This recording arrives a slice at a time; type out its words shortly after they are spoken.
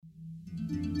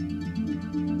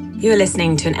You are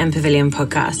listening to an M Pavilion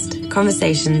podcast,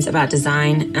 conversations about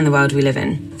design and the world we live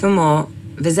in. For more,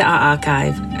 visit our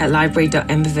archive at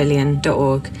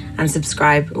library.mpavilion.org and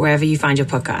subscribe wherever you find your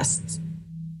podcasts.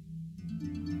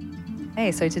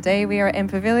 Hey, so today we are at M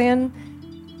Pavilion.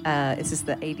 This is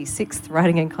the 86th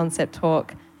Writing and Concept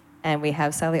Talk, and we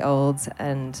have Sally Olds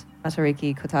and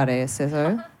Matariki Kotare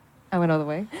Sezo. I went all the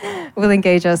way. Will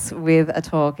engage us with a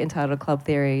talk entitled Club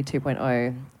Theory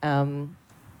 2.0.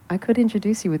 I could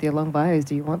introduce you with your long bios.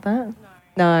 Do you want that?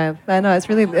 No, it's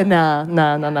really...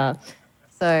 No.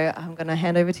 So I'm going to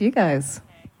hand over to you guys.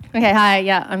 Okay, hi.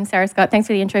 Yeah, I'm Sarah Scott. Thanks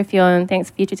for the intro, Fionn. Thanks,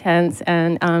 Future Tense,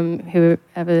 and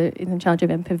whoever is in charge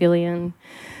of M Pavilion.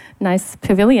 Nice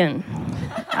pavilion.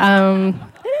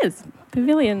 It is.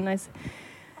 Pavilion, nice.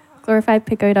 Glorified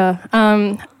pagoda.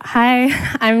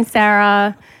 Hi, I'm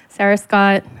Sarah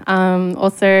Scott.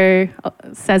 Also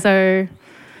Sezo,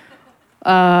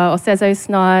 or Sezo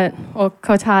Snot, or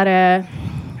Kotare,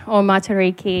 or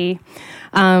Matariki.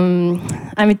 I'm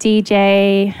a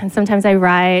DJ, and sometimes I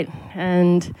write,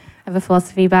 and I have a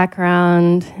philosophy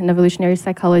background in evolutionary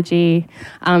psychology.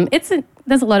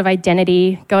 There's a lot of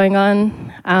identity going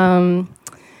on,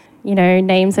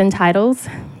 names and titles.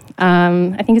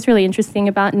 I think it's really interesting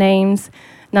about names.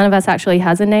 None of us actually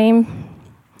has a name,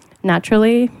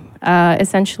 naturally.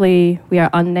 Essentially, we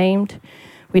are unnamed.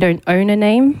 We don't own a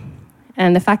name.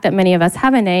 And the fact that many of us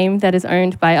have a name that is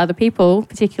owned by other people,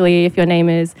 particularly if your name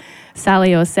is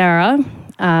Sally or Sarah,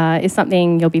 is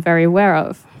something you'll be very aware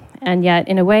of. And yet,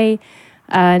 in a way,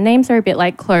 names are a bit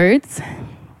like clothes.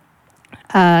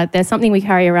 They're something we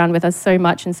carry around with us so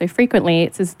much and so frequently.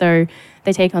 It's as though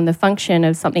they take on the function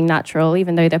of something natural,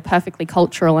 even though they're perfectly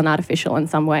cultural and artificial in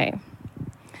some way.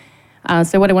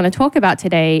 So what I want to talk about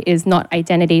today is not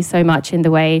identity so much in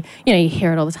the way, you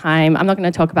hear it all the time. I'm not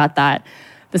going to talk about that,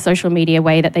 the social media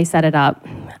way that they set it up,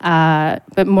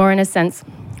 but more in a sense,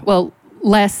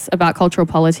 less about cultural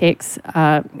politics,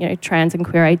 trans and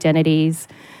queer identities,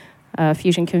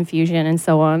 fusion, confusion, and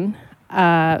so on.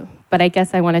 But I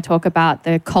guess I want to talk about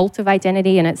the cult of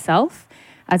identity in itself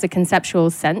as a conceptual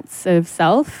sense of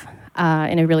self,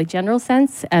 in a really general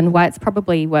sense, and why it's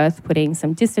probably worth putting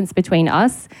some distance between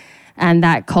us and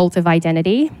that cult of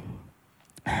identity.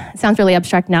 It sounds really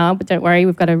abstract now, but don't worry,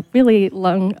 we've got a really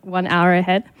long 1 hour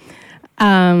ahead.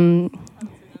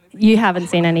 You haven't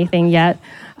seen anything yet.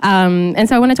 And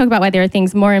so I want to talk about why there are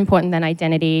things more important than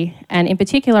identity, and in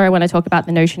particular, I want to talk about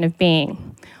the notion of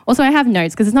being. Also, I have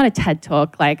notes, because it's not a TED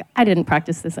Talk, I didn't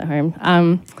practice this at home.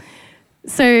 I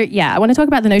want to talk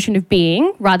about the notion of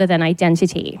being rather than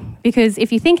identity, because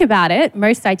if you think about it,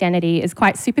 most identity is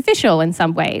quite superficial in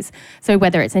some ways. So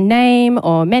whether it's a name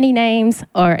or many names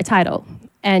or a title.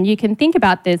 And you can think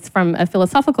about this from a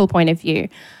philosophical point of view.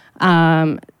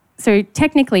 So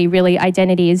technically, really,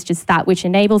 identity is just that which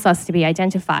enables us to be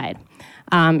identified.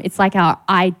 It's like our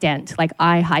ident, like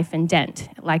I-dent,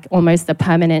 like almost a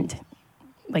permanent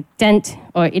dent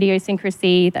or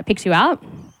idiosyncrasy that picks you out.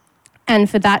 And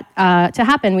for that to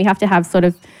happen, we have to have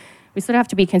we have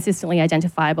to be consistently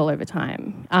identifiable over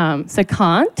time. So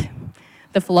Kant,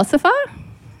 the philosopher,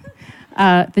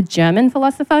 the German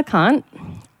philosopher, Kant,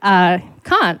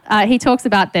 he talks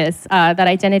about this, that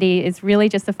identity is really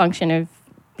just a function of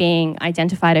being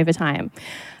identified over time.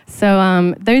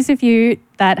 So those of you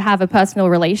that have a personal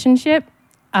relationship,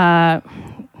 I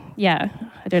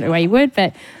don't know why you would,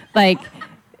 but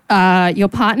your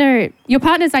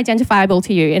partner's identifiable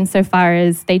to you insofar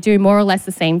as they do more or less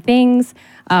the same things,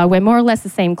 wear more or less the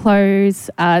same clothes,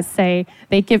 say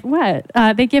they give out,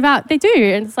 they do,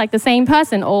 and it's like the same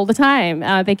person all the time.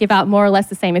 They give out more or less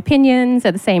the same opinions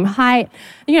at the same height.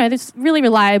 There's really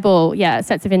reliable,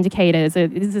 sets of indicators.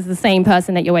 This is the same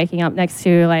person that you're waking up next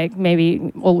to,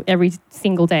 maybe every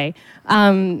single day.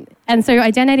 And so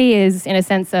identity is, in a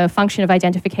sense, a function of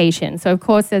identification. So, of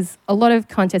course, there's a lot of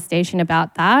contestation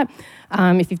about that.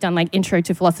 If you've done, Intro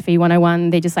to Philosophy 101,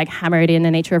 they just, hammer it in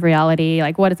the nature of reality.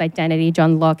 What is identity?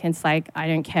 John Locke, and it's I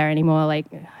don't care anymore.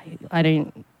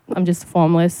 I'm just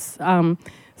formless.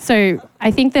 So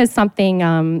I think there's something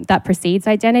that precedes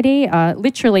identity,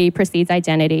 literally precedes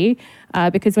identity,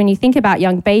 because when you think about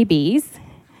young babies,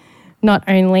 not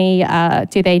only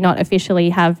do they not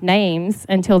officially have names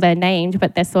until they're named,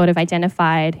 but they're sort of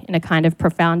identified in a kind of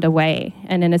profounder way.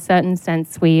 And in a certain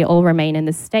sense, we all remain in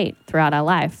this state throughout our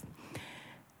life.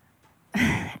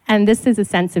 And this is a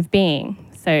sense of being.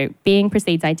 So being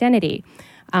precedes identity.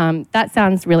 That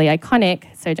sounds really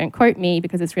iconic, so don't quote me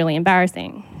because it's really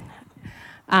embarrassing.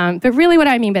 But really what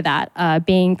I mean by that,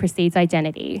 being precedes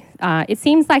identity. It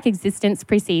seems like existence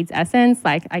precedes essence,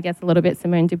 like I guess a little bit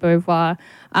Simone de Beauvoir.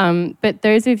 But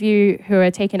those of you who are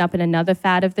taken up in another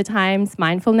fad of the times,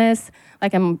 mindfulness,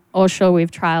 like I'm all sure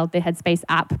we've trialed the Headspace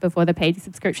app before the paid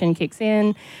subscription kicks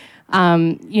in.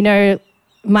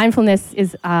 Mindfulness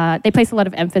is, they place a lot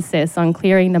of emphasis on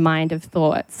clearing the mind of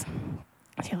thoughts.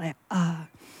 So you're like, I'm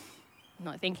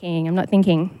not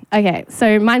thinking. Okay,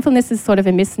 so mindfulness is sort of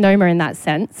a misnomer in that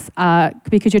sense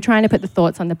because you're trying to put the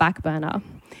thoughts on the back burner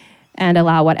and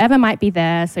allow whatever might be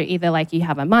there. So either like you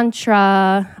have a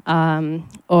mantra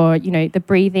or, the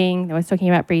breathing. I was talking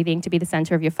about breathing to be the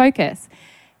center of your focus.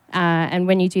 And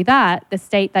when you do that, the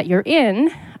state that you're in,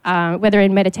 whether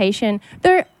in meditation,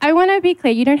 though I want to be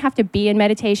clear, you don't have to be in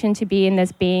meditation to be in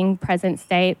this being present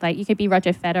state. Like you could be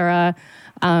Roger Federer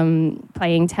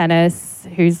playing tennis,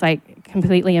 who's like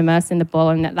completely immersed in the ball,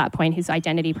 and at that point his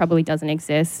identity probably doesn't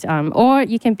exist. Or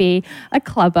you can be a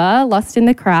clubber lost in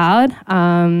the crowd.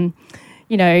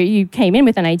 You came in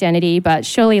with an identity, but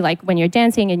surely like when you're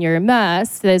dancing and you're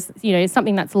immersed, there's,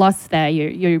 something that's lost there.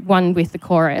 You're one with the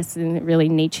chorus, and really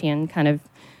Nietzschean kind of,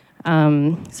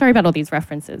 sorry about all these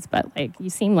references, but like you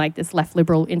seem like this left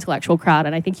liberal intellectual crowd,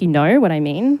 and I think you know what I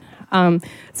mean.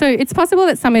 So it's possible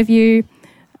that some of you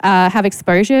have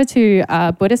exposure to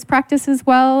Buddhist practice as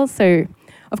well. So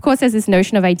of course there's this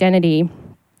notion of identity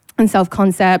and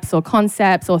self-concepts or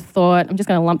concepts or thought. I'm just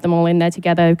going to lump them all in there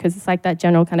together because it's like that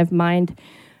general kind of mind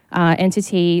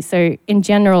entity. So in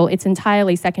general, it's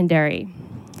entirely secondary.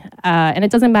 And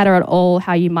it doesn't matter at all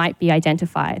how you might be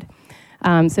identified.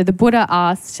 So the Buddha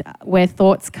asked where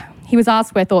thoughts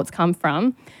come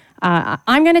from.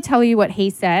 I'm going to tell you what he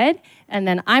said, and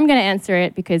then I'm going to answer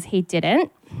it because he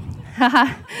didn't.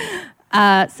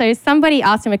 So somebody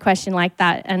asked him a question like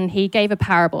that, and he gave a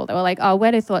parable. They were like, oh,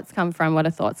 where do thoughts come from? What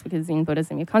are thoughts? Because in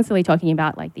Buddhism, you're constantly talking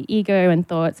about like the ego and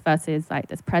thoughts versus like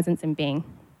this presence and being.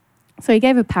 So he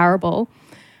gave a parable,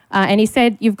 and he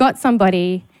said, you've got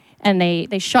somebody, and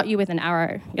they shot you with an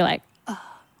arrow. You're like, oh.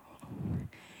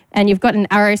 And you've got an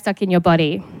arrow stuck in your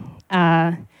body.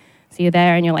 So you're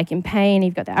there, and you're like in pain.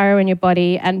 You've got the arrow in your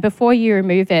body, and before you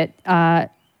remove it,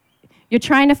 you're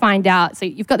trying to find out. So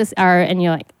you've got this arrow, and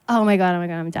you're like, oh my God,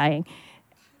 I'm dying.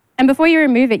 And before you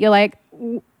remove it, you're like,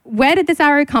 where did this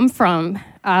arrow come from?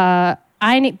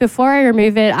 Before I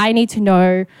remove it, I need to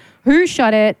know who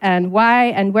shot it and why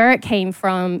and where it came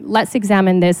from. Let's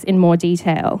examine this in more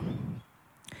detail.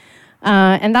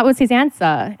 And that was his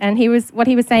answer. And what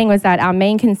he was saying was that our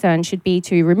main concern should be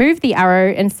to remove the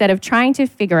arrow instead of trying to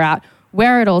figure out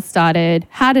where it all started,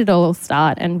 how did it all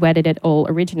start, and where did it all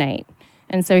originate.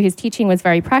 And so his teaching was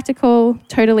very practical,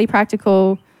 totally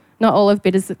practical. Not all of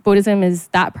Buddhism is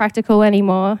that practical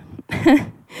anymore.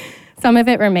 Some of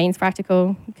it remains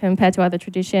practical compared to other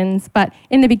traditions. But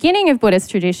in the beginning of Buddhist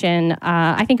tradition,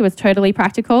 I think it was totally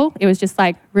practical. It was just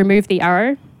like, remove the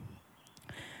arrow.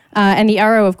 And the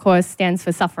arrow, of course, stands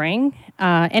for suffering,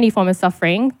 any form of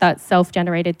suffering that's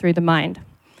self-generated through the mind.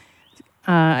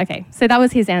 Okay, so that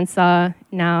was his answer.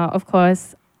 Now, of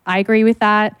course, I agree with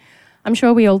that. I'm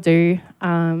sure we all do.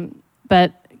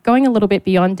 But going a little bit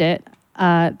beyond it,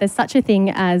 there's such a thing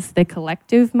as the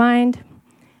collective mind.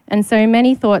 And so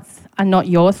many thoughts are not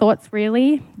your thoughts,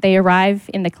 really. They arrive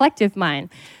in the collective mind.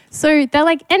 So they're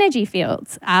like energy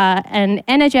fields and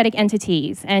energetic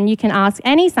entities. And you can ask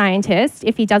any scientist,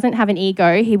 if he doesn't have an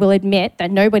ego, he will admit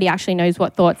that nobody actually knows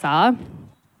what thoughts are.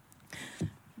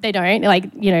 They don't.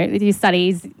 These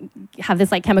studies have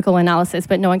this like chemical analysis,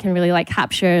 but no one can really like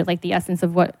capture like the essence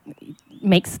of what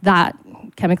makes that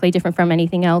chemically different from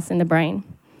anything else in the brain.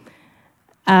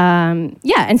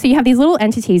 And so you have these little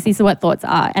entities. These are what thoughts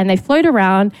are, and they float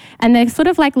around, and they're sort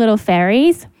of like little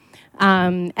fairies.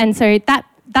 And so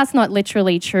that's not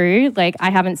literally true. Like, I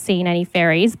haven't seen any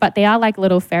fairies, but they are like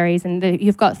little fairies, and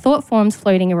you've got thought forms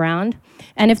floating around.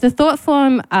 And if the thought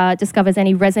form discovers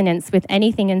any resonance with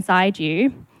anything inside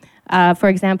you, for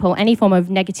example, any form of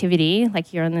negativity,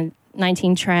 like you're on the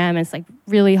 19 tram, and it's like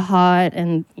really hot,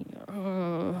 and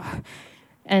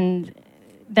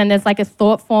then there's like a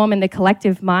thought form in the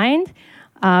collective mind,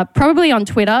 probably on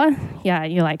Twitter. Yeah,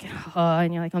 you're like, oh,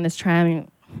 and you're like on this tram,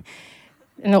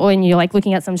 and you're like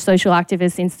looking at some social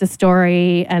activist Insta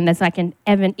story, and there's like an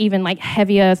even like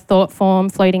heavier thought form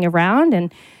floating around.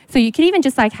 And so you can even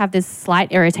just like have this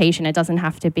slight irritation. It doesn't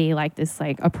have to be like this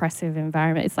like oppressive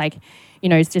environment. It's like,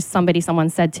 it's just someone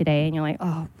said today, and you're like,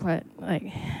 oh, what?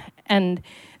 Like, and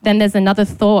then there's another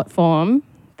thought form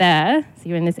there, so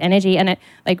you're in this energy, and it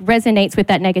like resonates with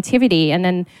that negativity, and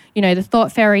then the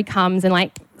thought fairy comes and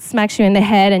like smacks you in the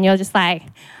head, and you're just like,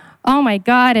 oh my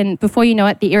God, and before you know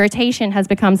it, the irritation has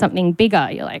become something bigger.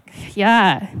 You're like,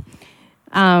 yeah.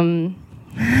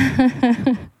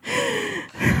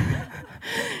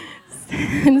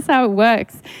 That's how it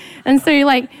works. And so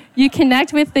like you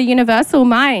connect with the universal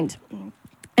mind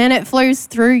and it flows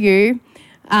through you.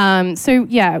 So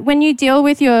yeah, when you deal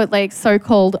with your like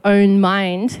so-called own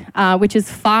mind, which is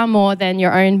far more than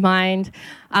your own mind,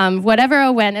 whatever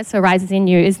awareness arises in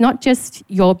you is not just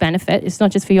your benefit. It's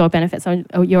not just for your benefit. So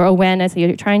your awareness,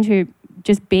 you're trying to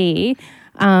just be,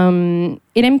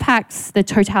 it impacts the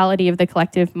totality of the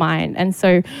collective mind. And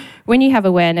so when you have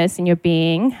awareness in your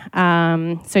being,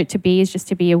 so to be is just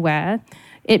to be aware,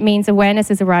 it means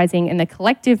awareness is arising in the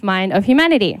collective mind of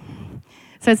humanity.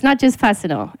 So it's not just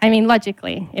personal. I mean,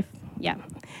 logically,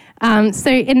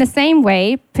 so in the same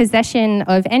way, possession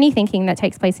of any thinking that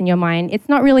takes place in your mind, it's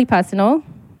not really personal.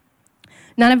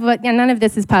 None of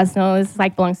this is personal. This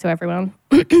like belongs to everyone.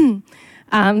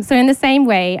 So in the same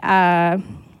way,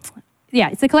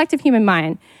 it's a collective human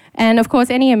mind. And of course,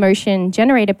 any emotion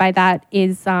generated by that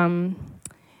is,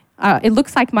 it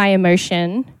looks like my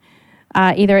emotion.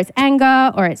 Either it's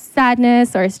anger, or it's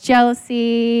sadness, or it's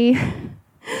jealousy,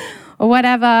 or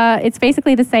whatever. It's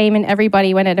basically the same in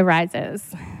everybody when it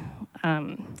arises.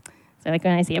 So like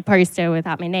when I see a poster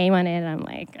without my name on it, I'm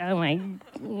like, oh my,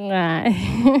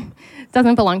 it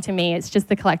doesn't belong to me. It's just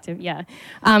the collective,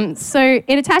 So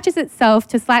it attaches itself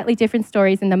to slightly different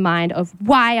stories in the mind of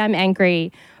why I'm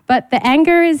angry. But the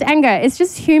anger is anger. It's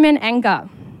just human anger.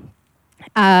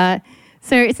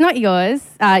 So it's not yours.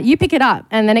 You pick it up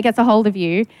and then it gets a hold of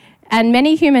you. And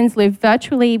many humans live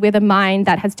virtually with a mind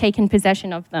that has taken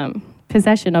possession of them.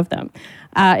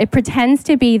 It pretends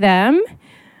to be them.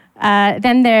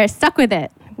 Then they're stuck with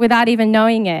it without even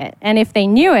knowing it. And if they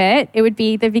knew it, it would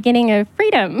be the beginning of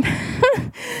freedom,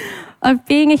 of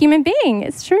being a human being.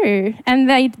 It's true. And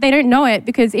they don't know it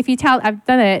because if you tell, I've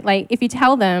done it, like if you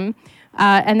tell them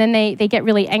and then they get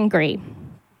really angry.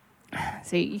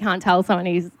 So you can't tell someone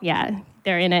who's,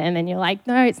 they're in it and then you're like,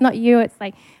 no, it's not you. It's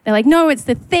like, they're like, no, it's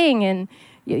the thing. And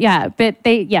but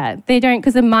they don't,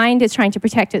 because the mind is trying to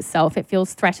protect itself. It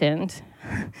feels threatened.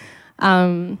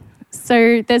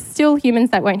 So there's still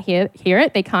humans that won't hear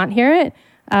it. They can't hear it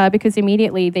because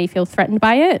immediately they feel threatened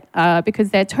by it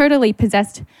because they're totally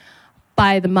possessed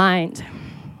by the mind.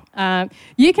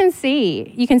 You can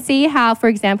see how, for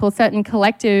example, certain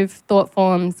collective thought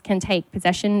forms can take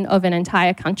possession of an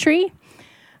entire country,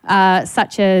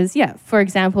 such as, for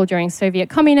example, during Soviet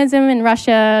communism in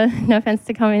Russia, no offense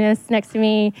to communists next to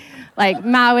me, like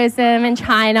Maoism in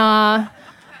China.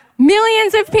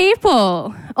 Millions of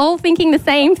people all thinking the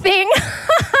same thing.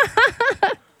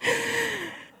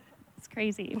 It's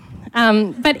crazy.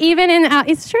 But even in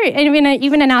it's true.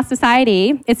 Even in our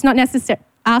society, it's not it's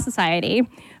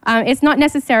not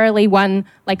necessarily one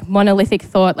like monolithic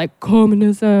thought like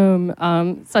communism,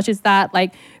 such as that.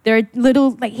 Like there are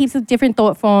little like heaps of different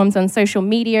thought forms on social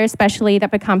media, especially that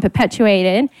become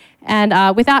perpetuated.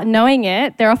 And without knowing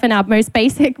it, they're often our most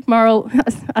basic moral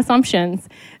assumptions.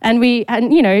 And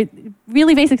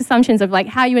really basic assumptions of like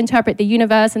how you interpret the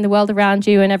universe and the world around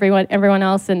you and everyone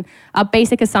else. And our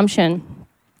basic assumptions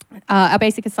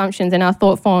and our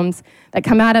thought forms that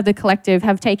come out of the collective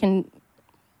have taken,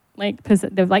 they've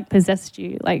possessed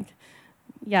you.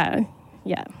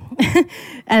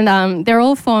 And they're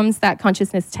all forms that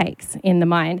consciousness takes in the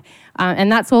mind.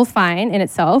 And that's all fine in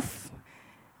itself.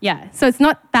 So it's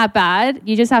not that bad.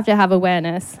 You just have to have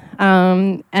awareness.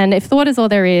 And if thought is all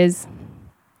there is,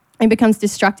 it becomes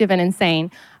destructive and insane.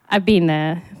 I've been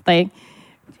there.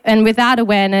 And without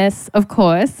awareness, of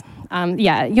course,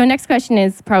 your next question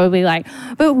is probably like,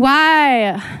 but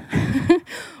why?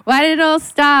 Why did it all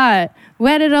start?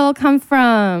 Where did it all come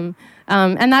from?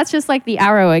 And that's just like the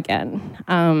arrow again.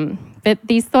 But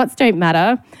these thoughts don't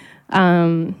matter. They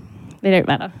don't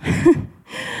matter.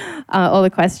 All the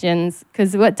questions,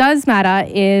 because what does matter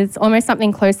is almost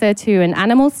something closer to an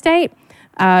animal state,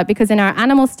 because in our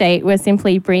animal state, we're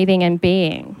simply breathing and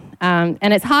being. And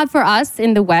it's hard for us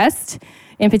in the West,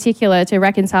 in particular, to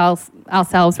reconcile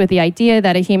ourselves with the idea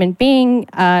that a human being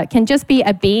can just be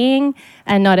a being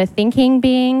and not a thinking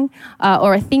being,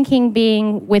 or a thinking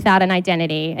being without an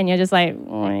identity. And you're just like,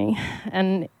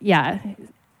 and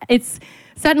it's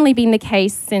certainly been the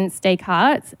case since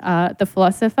Descartes,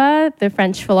 the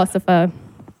French philosopher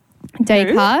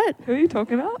Descartes. Who are you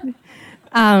talking about?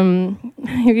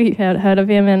 You've heard of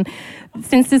him. And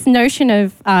since this notion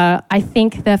of I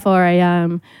think, therefore I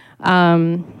am,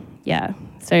 so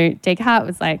Descartes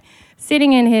was like,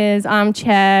 sitting in his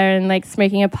armchair and like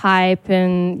smoking a pipe,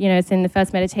 and it's in the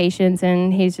first meditations,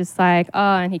 and he's just like,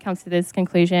 and he comes to this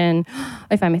conclusion: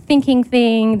 if I'm a thinking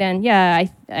thing, then I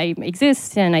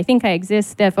exist, and I think I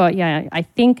exist, therefore I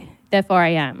think, therefore I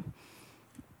am.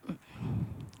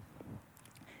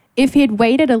 If he'd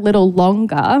waited a little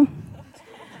longer,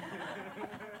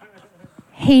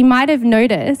 he might have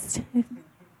noticed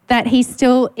that he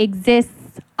still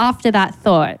exists after that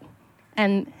thought,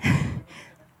 and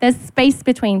there's space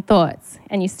between thoughts,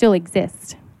 and you still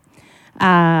exist.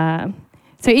 So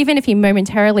even if he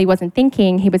momentarily wasn't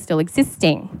thinking, he was still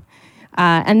existing.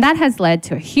 And that has led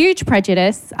to a huge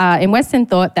prejudice in Western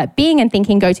thought that being and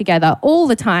thinking go together all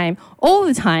the time.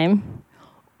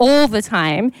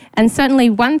 And certainly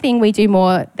one thing we do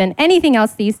more than anything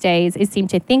else these days is seem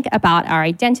to think about our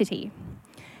identity.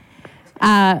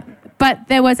 But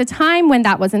there was a time when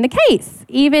that wasn't the case.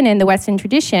 Even in the Western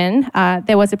tradition,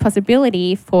 there was a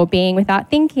possibility for being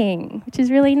without thinking, which is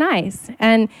really nice.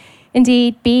 And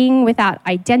indeed, being without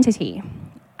identity.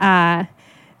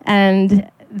 And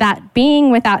that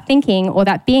being without thinking, or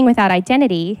that being without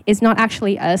identity, is not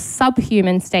actually a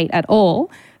subhuman state at all.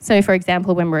 So, for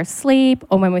example, when we're asleep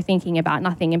or when we're thinking about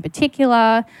nothing in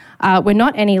particular, we're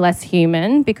not any less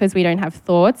human because we don't have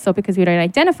thoughts or because we don't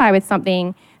identify with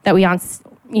something that we aren't,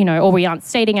 or we aren't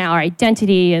stating our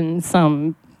identity in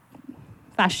some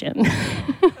fashion.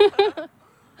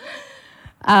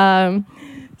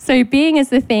 So being is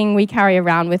the thing we carry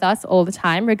around with us all the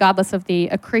time, regardless of the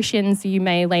accretions you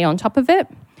may lay on top of it.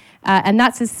 And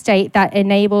that's a state that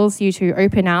enables you to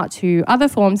open out to other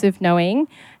forms of knowing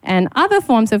and other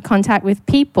forms of contact with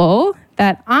people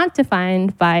that aren't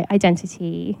defined by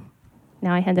identity.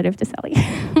 Now I hand it over to Sally.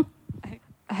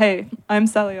 Hey, I'm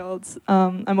Sally Olds.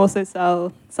 I'm also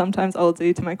Sal, sometimes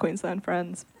Oldsy to my Queensland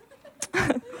friends.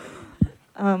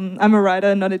 I'm a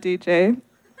writer, not a DJ.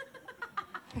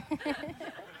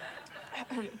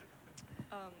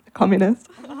 A communist.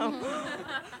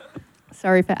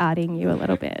 Sorry for adding you a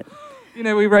little bit.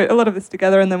 We wrote a lot of this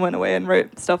together and then went away and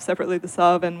wrote stuff separately, the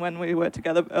sub, and when we were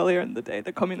together earlier in the day,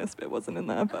 the communist bit wasn't in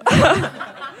there. But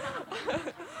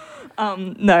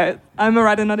no, I'm a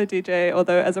writer, not a DJ,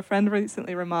 although as a friend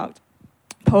recently remarked,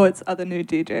 poets are the new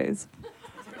DJs.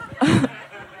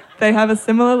 They have a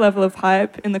similar level of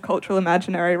hype in the cultural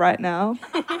imaginary right now.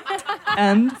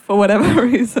 And for whatever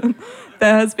reason,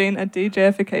 there has been a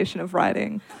DJification of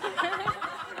writing.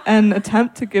 An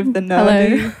attempt to give the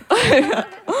nerdy...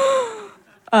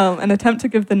 an attempt to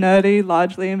give the nerdy,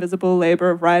 largely invisible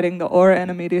labour of writing the aura and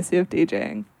immediacy of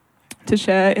DJing. To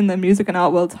share in the music and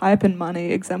art world's hype and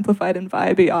money exemplified in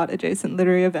vibey art-adjacent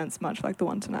literary events much like the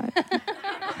one tonight.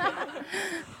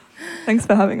 Thanks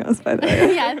for having us, by the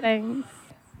way. Yeah, thanks.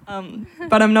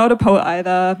 But I'm not a poet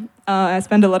either. I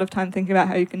spend a lot of time thinking about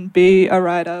how you can be a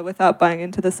writer without buying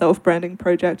into the self-branding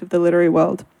project of the literary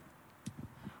world.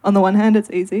 On the one hand,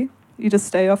 it's easy. You just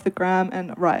stay off the gram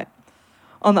and write.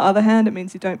 On the other hand, it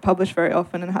means you don't publish very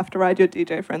often and have to ride your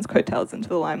DJ friend's coattails into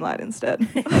the limelight instead.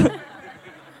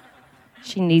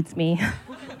 She needs me.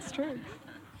 It's true.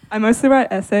 I mostly write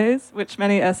essays, which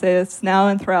many essayists now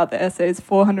and throughout the essay's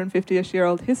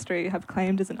 450-ish-year-old history have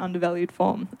claimed is an undervalued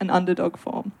form, an underdog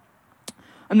form.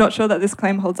 I'm not sure that this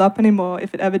claim holds up anymore,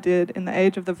 if it ever did, in the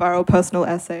age of the viral personal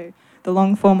essay, the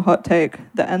long-form hot take,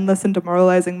 the endless and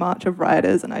demoralizing march of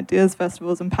writers and ideas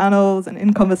festivals and panels and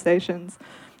in conversations,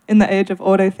 in the age of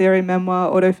auto-theory,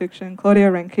 memoir, autofiction, Claudia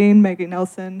Rankine, Maggie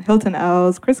Nelson, Hilton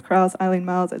Owls, Chris Kraus, Eileen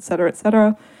Miles,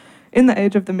 etc., in the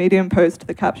age of the Medium post,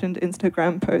 the captioned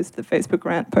Instagram post, the Facebook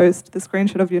rant post, the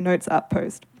screenshot of your notes app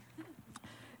post.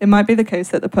 It might be the case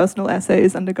that the personal essay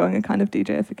is undergoing a kind of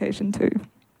DJification too.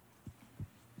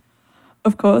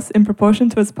 Of course, in proportion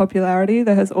to its popularity,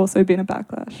 there has also been a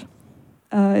backlash.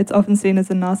 It's often seen as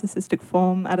a narcissistic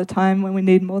form at a time when we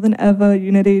need more than ever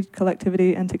unity,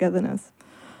 collectivity, and togetherness.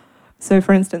 So,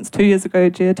 for instance, 2 years ago,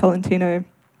 Gia Tolentino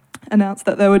announced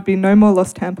that there would be no more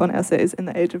lost tampon essays in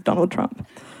the age of Donald Trump.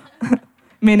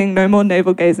 Meaning no more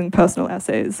navel-gazing personal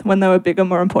essays when there were bigger,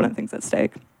 more important things at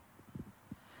stake.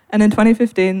 And in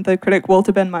 2015, the critic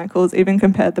Walter Ben Michaels even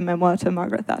compared the memoir to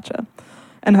Margaret Thatcher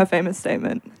and her famous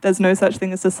statement, "There's no such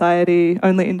thing as society,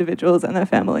 only individuals and their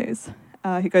families."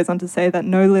 He goes on to say that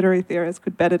no literary theorist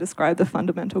could better describe the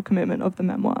fundamental commitment of the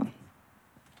memoir.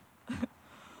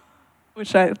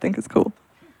 Which I think is cool.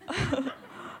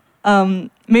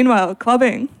 Meanwhile,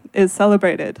 clubbing is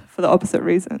celebrated for the opposite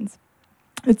reasons.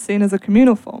 It's seen as a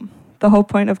communal form. The whole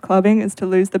point of clubbing is to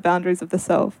lose the boundaries of the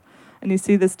self, and you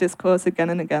see this discourse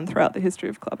again and again throughout the history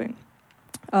of clubbing.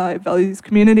 It values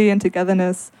community and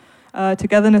togetherness,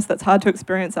 togetherness that's hard to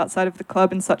experience outside of the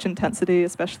club in such intensity,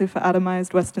 especially for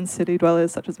atomized Western city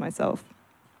dwellers such as myself.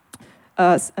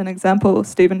 An example,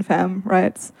 Stephen Pham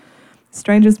writes,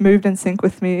 "Strangers moved in sync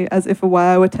with me as if a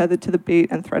wire were tethered to the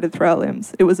beat and threaded through our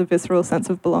limbs. It was a visceral sense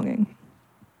of belonging."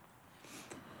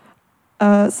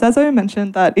 Sazo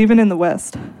mentioned that even in the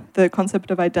West, the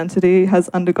concept of identity has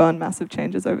undergone massive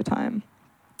changes over time.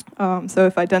 So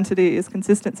if identity is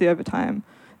consistency over time,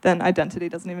 then identity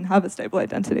doesn't even have a stable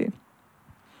identity.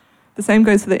 The same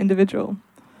goes for the individual.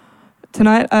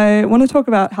 Tonight, I want to talk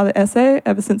about how the essay,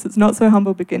 ever since its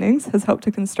not-so-humble beginnings, has helped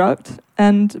to construct,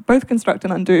 and both construct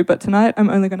and undo, but tonight I'm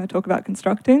only going to talk about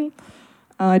constructing.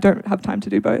 I don't have time to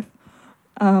do both,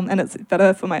 and it's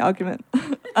better for my argument.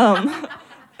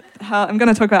 I'm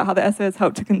going to talk about how the essay has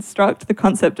helped to construct the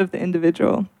concept of the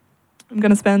individual. I'm going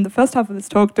to spend the first half of this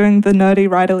talk doing the nerdy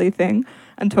writerly thing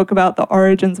and talk about the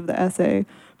origins of the essay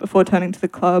before turning to the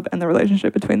club and the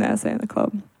relationship between the essay and the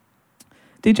club.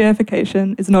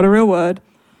 DJification is not a real word.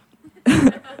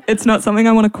 It's not something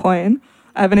I want to coin.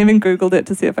 I haven't even Googled it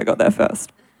to see if I got there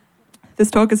first.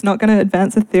 This talk is not going to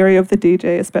advance a theory of the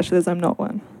DJ, especially as I'm not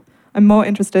one. I'm more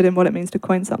interested in what it means to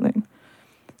coin something.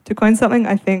 To coin something,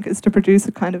 I think, is to produce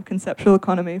a kind of conceptual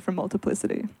economy from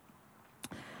multiplicity.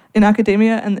 In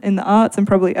academia and in the arts and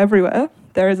probably everywhere,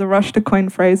 there is a rush to coin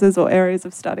phrases or areas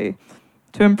of study,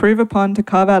 to improve upon, to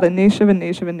carve out a niche of a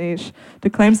niche of a niche, to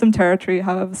claim some territory,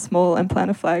 however small, and plant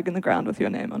a flag in the ground with your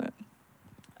name on it.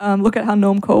 Look at how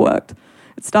normcore worked.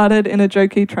 It started in a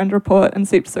jokey trend report and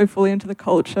seeped so fully into the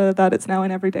culture that it's now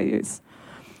in everyday use.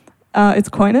 Its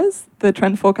coiners, the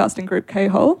trend forecasting group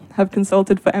K-Hole, have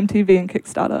consulted for MTV and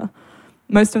Kickstarter.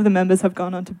 Most of the members have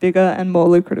gone on to bigger and more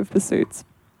lucrative pursuits.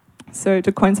 So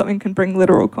to coin something can bring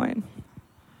literal coin.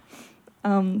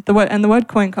 The word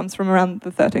coin comes from around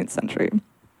the 13th century,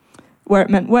 where it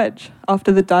meant wedge,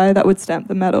 after the die that would stamp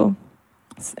the metal.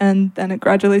 And then it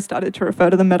gradually started to refer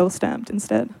to the metal stamped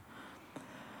instead.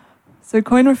 So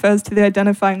coin refers to the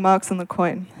identifying marks on the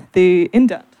coin, the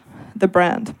indent, the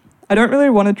brand. I don't really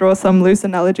want to draw some loose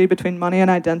analogy between money and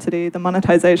identity, the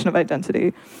monetization of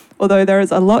identity, although there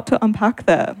is a lot to unpack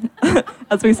there,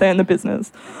 as we say in the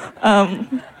business.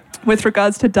 With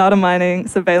regards to data mining,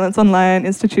 surveillance online,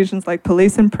 institutions like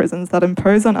police and prisons that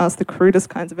impose on us the crudest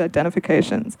kinds of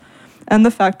identifications, and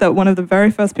the fact that one of the very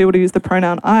first people to use the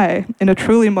pronoun I in a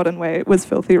truly modern way was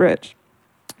Filthy Rich.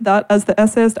 That, as the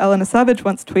essayist Eleanor Savage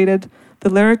once tweeted, the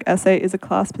lyric essay is a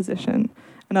class position,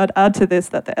 and I'd add to this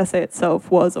that the essay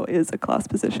itself was or is a class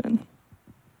position.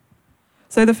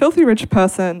 So the filthy rich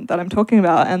person that I'm talking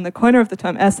about and the coiner of the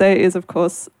term essay is, of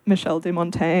course, Michel de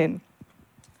Montaigne.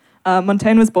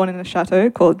 Montaigne was born in a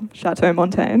chateau called Chateau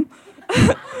Montaigne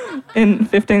in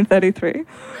 1533.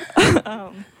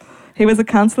 He was a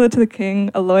counsellor to the king,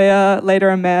 a lawyer, later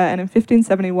a mayor, and in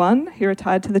 1571 he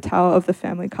retired to the tower of the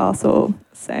family castle,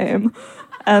 same,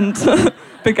 and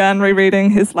began rereading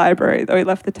his library, though he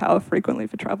left the tower frequently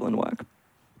for travel and work.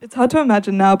 It's hard to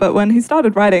imagine now, but when he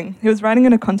started writing, he was writing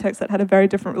in a context that had a very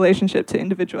different relationship to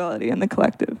individuality and the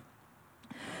collective.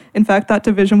 In fact, that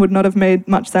division would not have made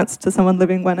much sense to someone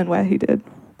living when and where he did.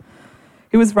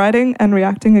 He was writing and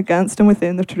reacting against and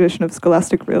within the tradition of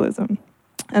scholastic realism.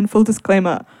 And full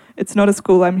disclaimer, it's not a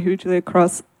school I'm hugely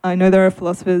across. I know there are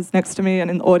philosophers next to me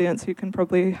and in the audience who can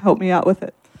probably help me out with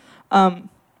it.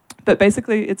 But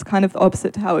basically, it's kind of the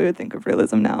opposite to how we would think of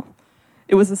realism now.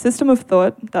 It was a system of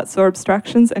thought that saw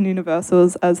abstractions and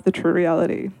universals as the true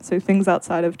reality. So things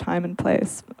outside of time and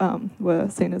place were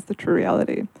seen as the true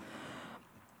reality.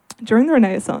 During the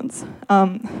Renaissance,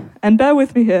 and bear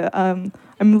with me here, I'm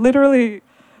literally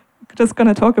just going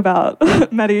to talk about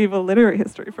medieval literary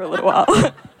history for a little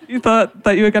while. You thought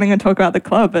that you were going to talk about the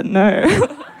club, but no.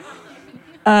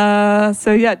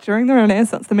 During the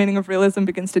Renaissance, the meaning of realism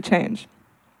begins to change.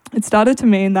 It started to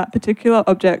mean that particular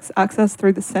objects accessed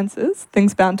through the senses,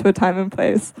 things bound to a time and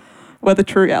place, were the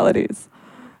true realities.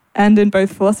 And in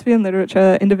both philosophy and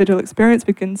literature, individual experience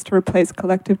begins to replace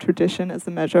collective tradition as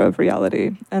the measure of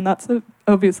reality. And that's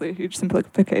obviously a huge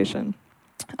simplification.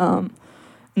 And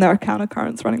there are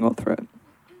countercurrents running all through it.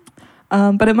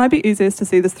 But it might be easiest to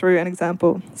see this through an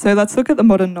example. So let's look at the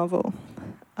modern novel.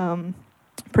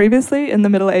 Previously, in the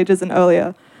Middle Ages and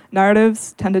earlier,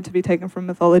 narratives tended to be taken from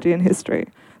mythology and history.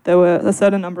 There were a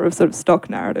certain number of sort of stock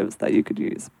narratives that you could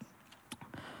use.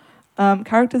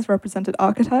 Characters represented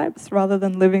archetypes rather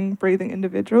than living, breathing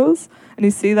individuals. And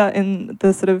you see that in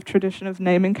the sort of tradition of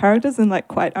naming characters in like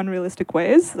quite unrealistic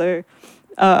ways. So,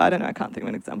 I don't know, I can't think of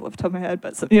an example off the top of my head,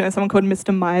 but someone called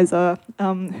Mr. Miser,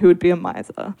 who would be a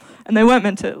miser. And they weren't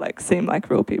meant to like seem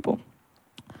like real people.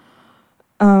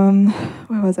 Where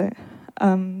was I?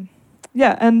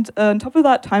 and on top of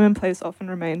that, time and place often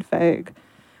remain vague.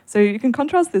 So you can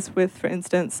contrast this with, for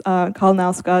instance, Karl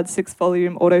Knausgaard's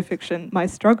 6-volume autofiction, My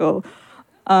Struggle,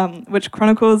 which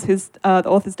chronicles the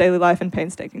author's daily life in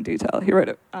painstaking detail. He wrote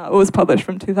it. It was published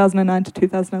from 2009 to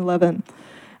 2011.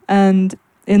 And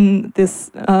in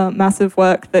this massive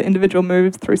work, the individual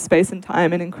moves through space and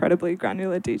time in incredibly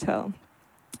granular detail.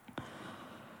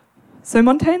 So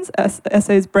Montaigne's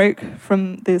essays break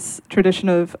from this tradition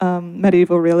of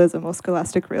medieval realism or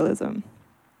scholastic realism.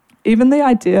 Even the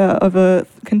idea of a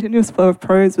continuous flow of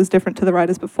prose was different to the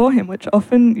writers before him, which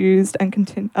often used and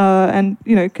continue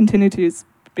to use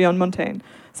beyond Montaigne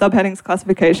subheadings,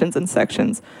 classifications, and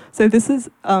sections. So this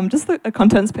is just a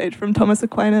contents page from Thomas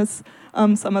Aquinas'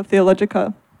 Summa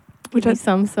Theologica, which I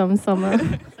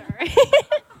Sorry.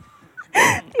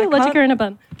 Theologica in a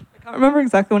bun. I can't remember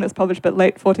exactly when it's published, but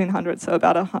late 1400s, so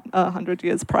about 100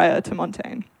 years prior to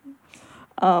Montaigne.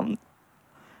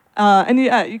 And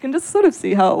yeah, you can just sort of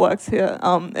see how it works here.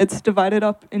 It's divided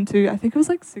up into, I think it was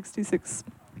like 66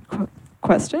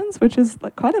 questions, which is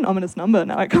like quite an ominous number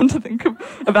now I come to think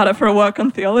about it for a work on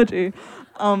theology.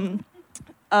 So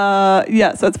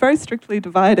it's very strictly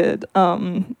divided,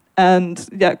 and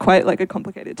yeah, quite like a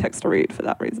complicated text to read for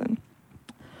that reason.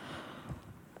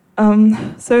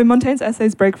 So Montaigne's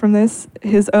essays break from this.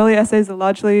 His early essays are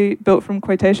largely built from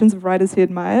quotations of writers he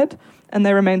admired, and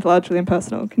they remained largely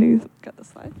impersonal. Can you get the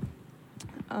slide?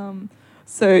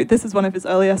 So this is one of his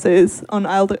early essays on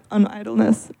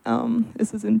idleness.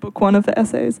 This is in book 1 of the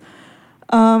essays.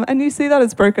 And you see that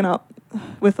it's broken up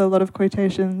with a lot of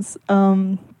quotations.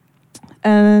 And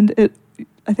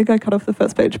I think I cut off the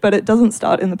first page, but it doesn't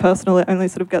start in the personal. It only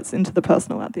sort of gets into the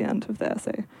personal at the end of the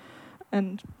essay.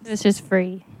 And It's just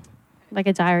free, like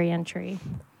a diary entry.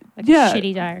 Like Yeah. a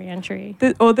shitty diary entry.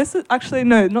 This is actually,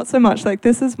 no, not so much. Like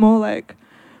this is more like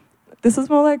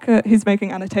he's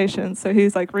making annotations. So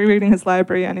he's like rereading his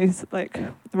library and he's like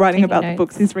writing Taking about notes. the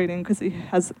books he's reading because he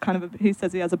has he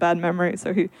says he has a bad memory.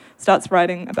 So he starts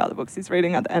writing about the books he's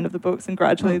reading at the end of the books, and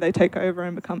gradually they take over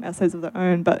and become essays of their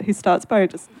own. But he starts by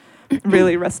just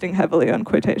really resting heavily on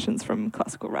quotations from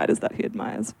classical writers that he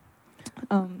admires.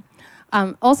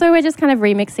 Also, we're just kind of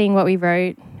remixing what we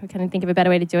wrote. We kind of think of a better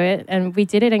way to do it. And we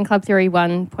did it in Club Theory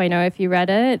 1.0 if you read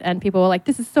it. And people were like,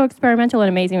 this is so experimental and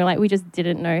amazing. We're like, we just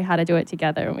didn't know how to do it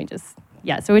together. And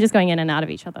so we're just going in and out of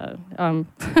each other. So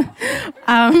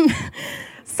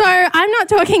I'm not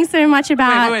talking so much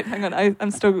about... Wait, hang on.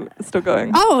 I'm still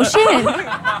going. Oh, shit.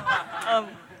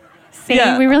 See,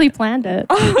 yeah. we really planned it.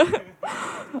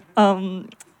 So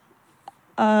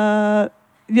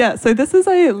this is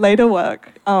a later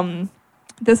work.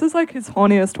 This is like his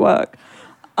horniest work,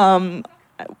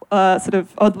 sort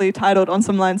of oddly titled On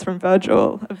Some Lines from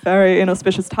Virgil, a very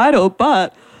inauspicious title,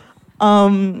 but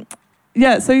so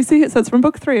you see, so it's from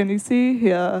book 3, and you see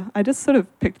here, I just sort of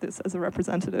picked this as a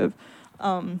representative.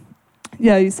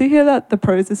 You see here that the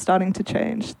prose is starting to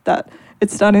change, that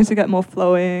it's starting to get more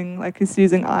flowing, like he's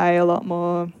using I a lot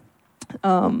more.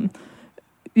 There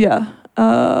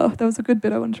was a good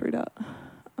bit I wanted to read out.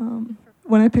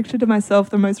 When I picture to myself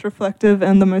the most reflective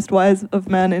and the most wise of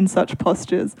men in such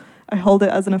postures, I hold it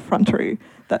as an effrontery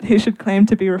that he should claim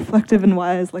to be reflective and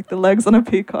wise like the legs on a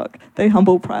peacock. They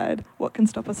humble pride. What can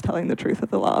stop us telling the truth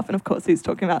with a laugh? And of course he's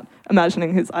talking about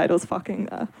imagining his idols fucking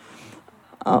there.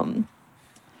 And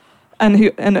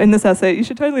in this essay, you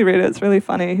should totally read it, it's really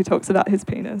funny. He talks about his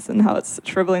penis and how it's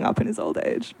shriveling up in his old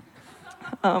age.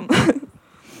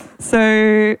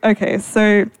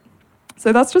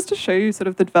 So that's just to show you sort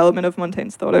of the development of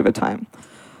Montaigne's thought over time.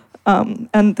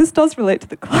 And this does relate to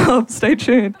the club, stay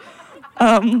tuned.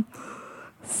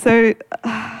 So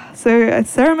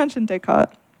Sarah mentioned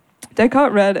Descartes.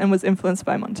 Descartes read and was influenced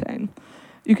by Montaigne.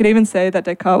 You could even say that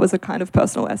Descartes was a kind of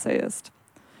personal essayist.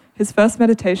 His first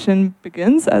meditation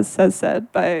begins, as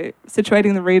said, by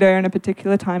situating the reader in a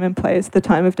particular time and place, the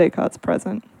time of Descartes'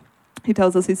 present. He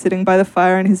tells us he's sitting by the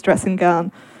fire in his dressing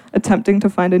gown, attempting to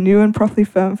find a new and properly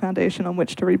firm foundation on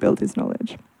which to rebuild his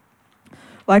knowledge.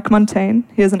 Like Montaigne,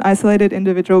 he is an isolated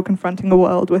individual confronting a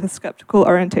world with a skeptical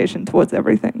orientation towards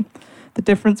everything. The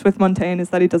difference with Montaigne is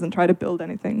that he doesn't try to build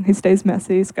anything. He stays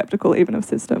messy, skeptical even of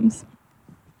systems.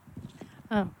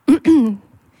 Oh.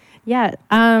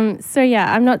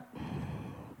 I'm not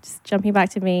just jumping back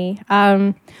to me.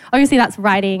 Obviously, that's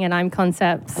writing and I'm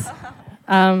concepts.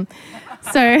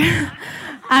 So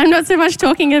I'm not so much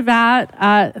talking about,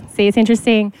 it's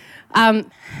interesting.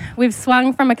 We've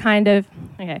swung from a kind of,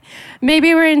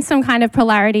 maybe we're in some kind of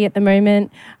polarity at the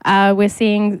moment. We're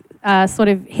seeing sort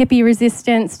of hippie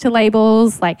resistance to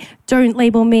labels, like don't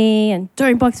label me and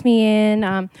don't box me in.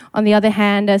 On the other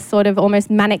hand, a sort of almost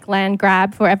manic land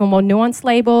grab for ever more nuanced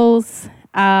labels.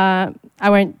 I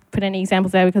won't put any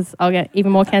examples there because I'll get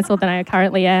even more cancelled than I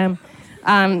currently am.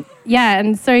 And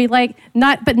so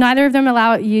but neither of them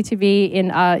allow you to be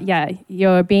in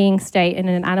your being state and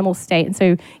in an animal state. And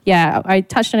so I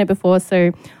touched on it before,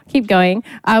 so keep going.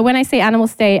 When I say animal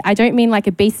state, I don't mean like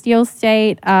a bestial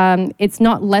state. It's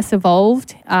not less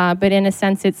evolved, but in a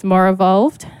sense it's more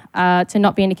evolved to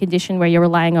not be in a condition where you're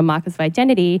relying on markers of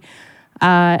identity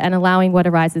and allowing what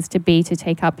arises to be to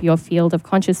take up your field of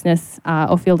consciousness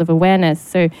or field of awareness.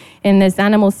 So in this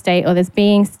animal state or this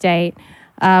being state,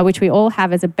 which we all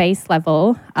have as a base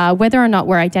level, whether or not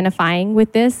we're identifying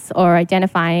with this or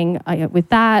identifying with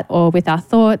that or with our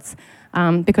thoughts,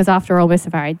 because after all, most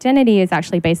of our identity is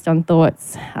actually based on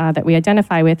thoughts that we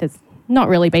identify with. It's not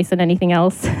really based on anything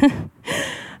else.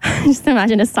 Just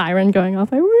imagine a siren going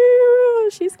off, like, woo,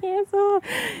 she's cancelled.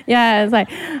 Yeah, it's like,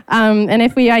 and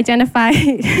if we identify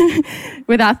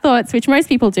with our thoughts, which most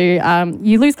people do,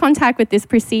 you lose contact with this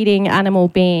preceding animal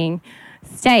being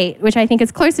state, which I think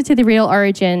is closer to the real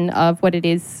origin of what it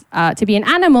is to be an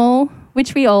animal,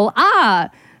 which we all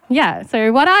are. Yeah,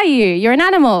 so what are you? You're an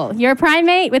animal. You're a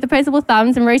primate with opposable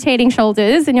thumbs and rotating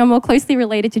shoulders, and you're more closely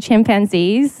related to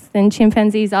chimpanzees than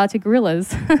chimpanzees are to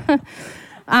gorillas.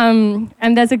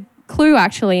 And there's a clue,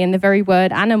 actually, in the very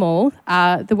word animal.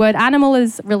 The word animal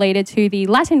is related to the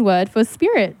Latin word for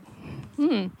spirit.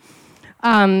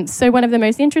 So one of the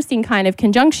most interesting kind of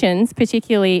conjunctions,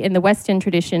 particularly in the Western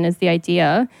tradition, is the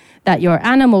idea that your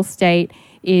animal state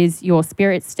is your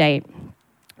spirit state.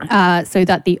 So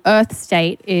that the earth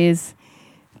state is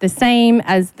the same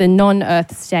as the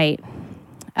non-earth state.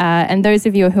 And those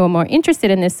of you who are more interested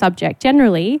in this subject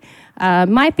generally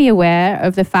might be aware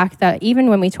of the fact that even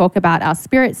when we talk about our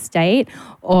spirit state,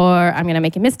 or I'm going to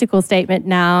make a mystical statement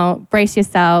now, brace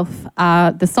yourself,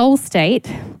 the soul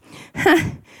state,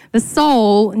 the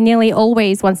soul nearly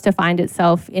always wants to find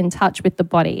itself in touch with the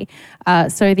body.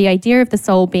 So the idea of the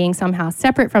soul being somehow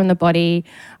separate from the body,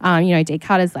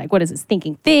 Descartes is like, what is this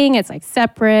thinking thing? It's like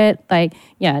separate.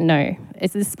 No.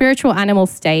 It's a spiritual animal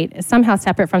state. It's somehow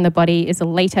separate from the body is a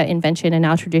later invention in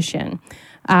our tradition.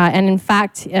 And in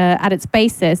fact, at its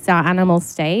basis, our animal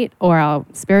state or our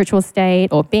spiritual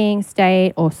state or being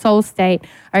state or soul state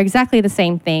are exactly the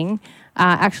same thing.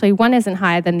 Actually, one isn't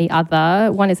higher than the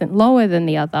other, one isn't lower than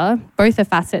the other. Both are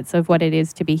facets of what it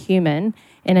is to be human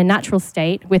in a natural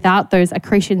state without those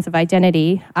accretions of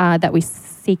identity that we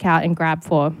seek out and grab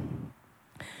for.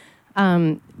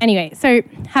 Anyway, so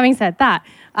having said that,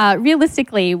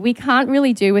 realistically, we can't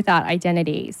really do without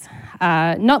identities,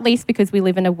 not least because we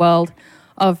live in a world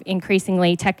of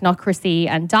increasingly technocracy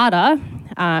and data.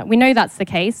 We know that's the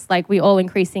case. Like, we all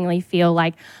increasingly feel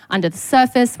like under the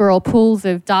surface, we're all pools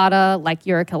of data, like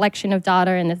you're a collection of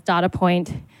data in this data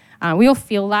point. We all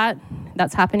feel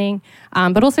that's happening.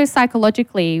 But also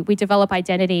psychologically, we develop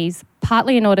identities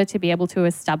partly in order to be able to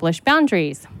establish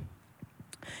boundaries,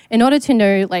 in order to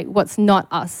know like what's not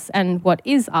us and what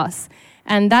is us.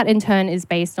 And that in turn is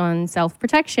based on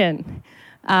self-protection.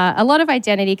 A lot of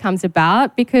identity comes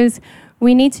about because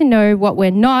we need to know what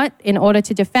we're not in order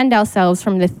to defend ourselves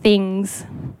from the things,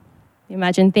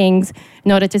 imagine things,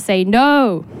 in order to say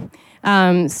no.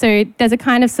 So there's a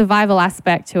kind of survival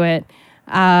aspect to it.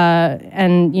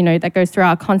 And, that goes through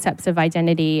our concepts of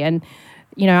identity. And,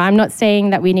 I'm not saying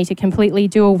that we need to completely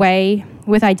do away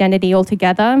with identity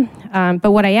altogether.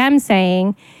 But what I am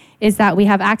saying is that we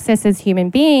have access as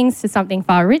human beings to something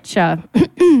far richer,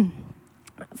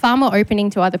 far more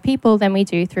opening to other people than we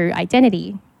do through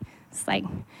identity. It's like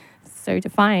so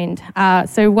defined.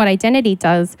 So what identity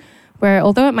does, where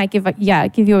although it might give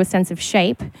you a sense of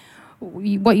shape,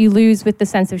 what you lose with the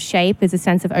sense of shape is a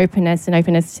sense of openness and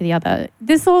openness to the other.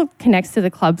 This all connects to the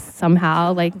clubs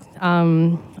somehow.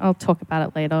 I'll talk about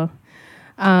it later.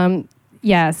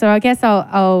 So I guess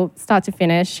I'll start to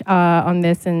finish on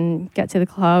this and get to the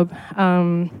club.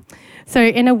 So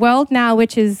in a world now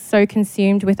which is so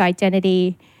consumed with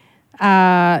identity,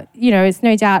 it's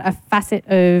no doubt a facet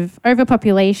of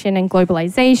overpopulation and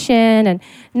globalization and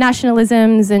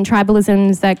nationalisms and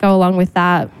tribalisms that go along with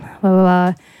that.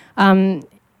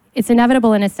 It's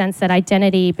inevitable in a sense that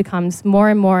identity becomes more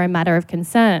and more a matter of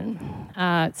concern.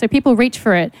 So people reach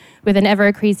for it with an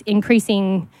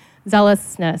ever-increasing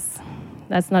zealousness.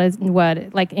 That's not a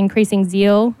word, like increasing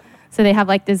zeal. So they have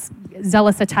like this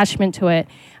zealous attachment to it.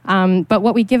 But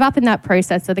what we give up in that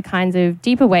process are the kinds of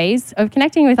deeper ways of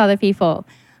connecting with other people,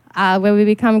 where we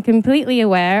become completely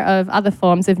aware of other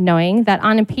forms of knowing that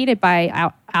aren't impeded by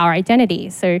our identity.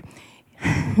 So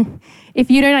If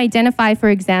you don't identify, for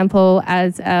example,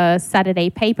 as a Saturday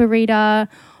paper reader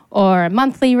or a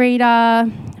monthly reader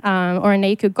or a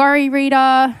Neikugori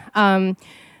reader,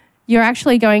 you're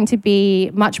actually going to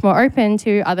be much more open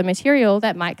to other material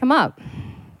that might come up.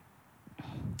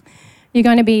 You're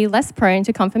going to be less prone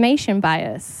to confirmation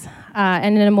bias.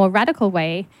 And in a more radical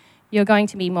way, you're going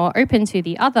to be more open to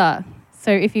the other.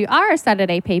 So if you are a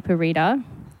Saturday paper reader,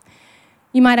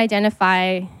 you might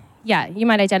identify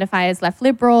as left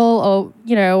liberal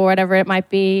or whatever it might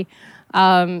be.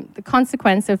 The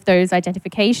consequence of those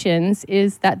identifications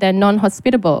is that they're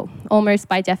non-hospitable, almost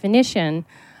by definition.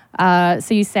 So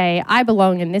you say, I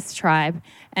belong in this tribe,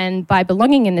 and by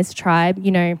belonging in this tribe,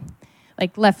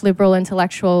 like left liberal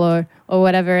intellectual or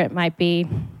whatever it might be,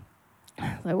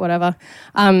 like whatever,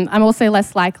 I'm also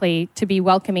less likely to be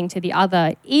welcoming to the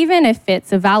other, even if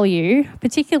it's a value,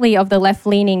 particularly of the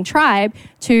left-leaning tribe,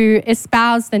 to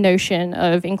espouse the notion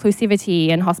of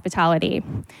inclusivity and hospitality.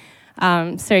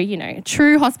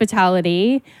 True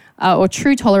hospitality or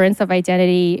true tolerance of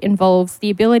identity involves the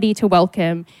ability to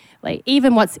welcome like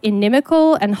even what's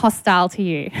inimical and hostile to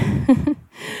you.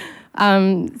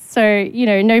 No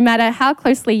matter how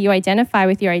closely you identify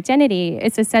with your identity,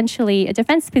 it's essentially a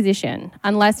defense position,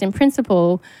 unless in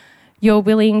principle you're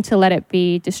willing to let it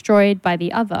be destroyed by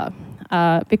the other.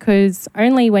 Because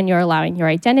only when you're allowing your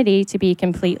identity to be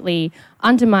completely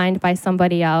undermined by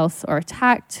somebody else or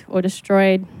attacked or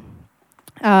destroyed,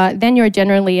 then you're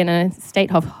generally in a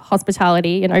state of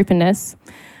hospitality and openness.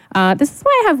 This is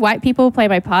why I have white people play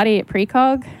my party at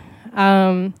Precog.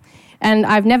 And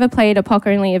I've never played a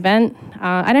POC-only event.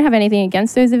 I don't have anything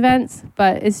against those events,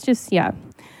 but it's just,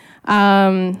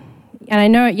 And I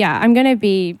know, I'm going to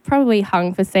be probably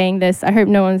hung for saying this. I hope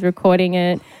no one's recording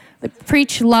it. But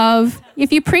preach love.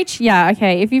 If you preach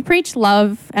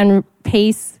love and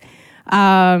peace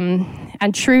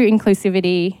and true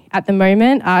inclusivity at the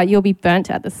moment, you'll be burnt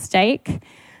at the stake.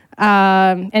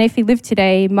 And if he lived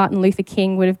today, Martin Luther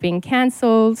King would have been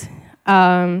cancelled.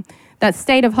 That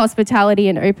state of hospitality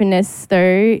and openness, though,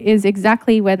 is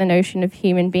exactly where the notion of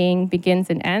human being begins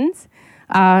and ends.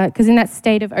 Because in that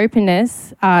state of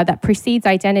openness that precedes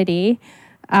identity,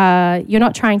 you're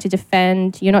not trying to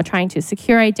defend, you're not trying to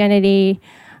secure identity,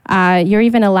 you're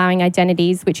even allowing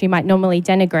identities which you might normally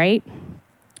denigrate.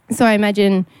 So I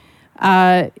imagine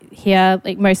here,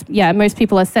 like most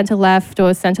people are centre-left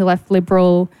or centre-left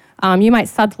liberal. You might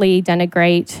subtly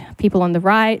denigrate people on the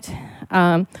right,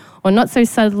 or not so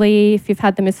subtly if you've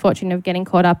had the misfortune of getting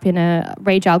caught up in a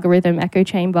rage algorithm echo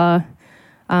chamber.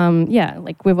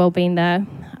 Like we've all been there.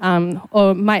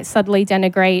 Or might subtly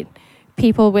denigrate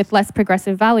people with less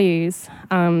progressive values.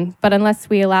 But unless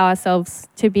we allow ourselves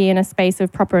to be in a space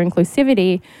of proper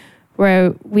inclusivity,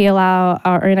 where we allow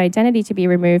our own identity to be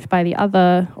removed by the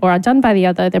other or undone by the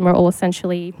other, then we're all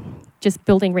essentially just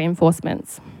building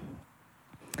reinforcements.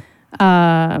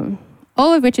 All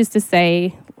of which is to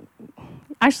say,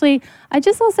 actually, I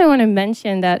just also want to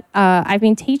mention that I've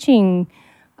been teaching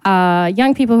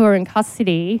young people who are in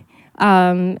custody,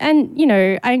 and,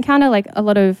 I encounter like a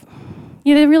lot of,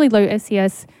 they're really low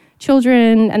SES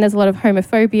children, and there's a lot of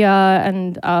homophobia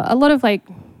and a lot of like,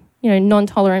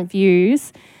 non-tolerant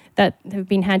views that have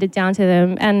been handed down to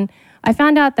them. And I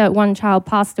found out that one child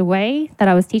passed away that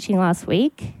I was teaching last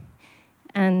week,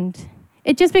 and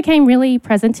it just became really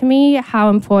present to me how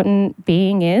important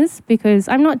being is, because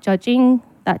I'm not judging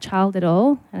that child at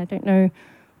all, and I don't know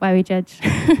why we judge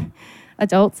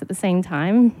adults at the same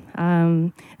time.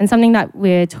 And something that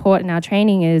we're taught in our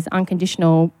training is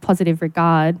unconditional positive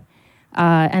regard,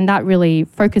 and that really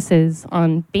focuses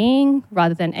on being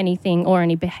rather than anything or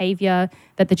any behaviour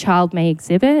that the child may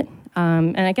exhibit.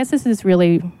 And I guess this is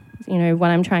really,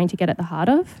 what I'm trying to get at the heart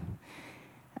of.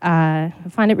 I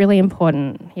find it really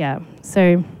important,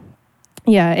 So,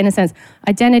 in a sense,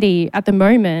 identity at the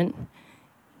moment,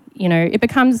 it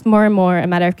becomes more and more a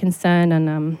matter of concern,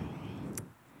 and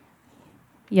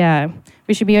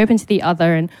we should be open to the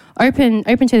other and open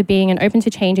to the being and open to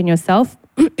change in yourself.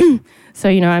 So,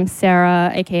 I'm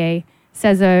Sarah, aka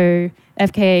Sezo,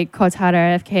 FKA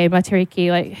Kotara, FKA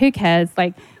Matariki, like who cares?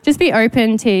 Like just be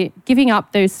open to giving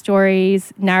up those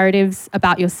stories, narratives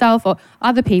about yourself or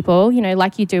other people,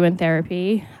 like you do in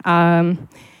therapy.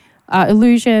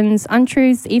 Illusions,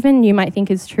 untruths, even you might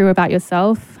think is true about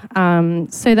yourself,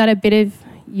 so that a bit of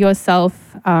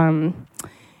yourself,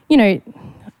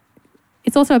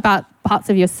 it's also about parts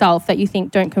of yourself that you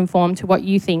think don't conform to what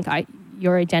you think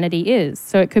your identity is.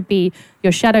 So it could be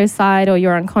your shadow side or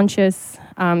your unconscious,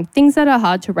 things that are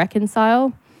hard to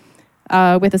reconcile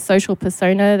with a social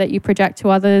persona that you project to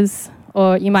others,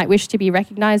 or you might wish to be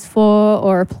recognized for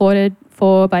or applauded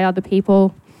for by other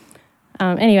people.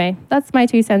 Anyway, that's my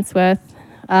 2 cents worth.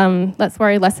 Let's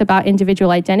worry less about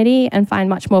individual identity and find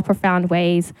much more profound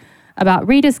ways about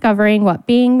rediscovering what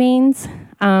being means.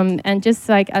 And just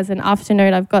like as an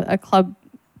afternote, I've got a club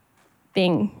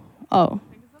thing. Oh,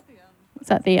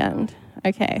 it's at the end.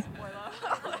 Okay.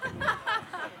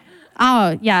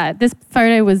 Oh, yeah, this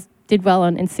photo did well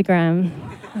on Instagram.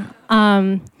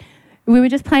 We were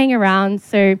just playing around.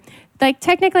 So, like,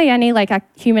 technically any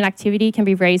human activity can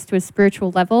be raised to a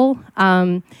spiritual level.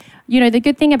 The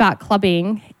good thing about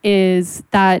clubbing is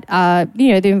that,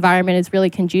 the environment is really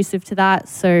conducive to that.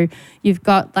 So you've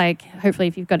got, hopefully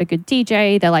if you've got a good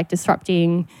DJ, they're,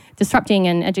 disrupting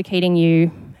and educating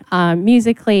you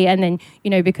musically. And then,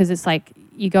 because it's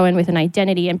you go in with an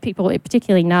identity, and people,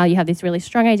 particularly now, you have these really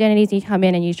strong identities, and you come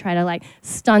in and you try to,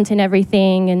 stunt in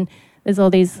everything, and there's all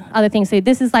these other things. So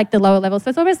this is, the lower level. So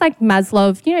it's almost like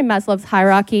Maslow, Maslow's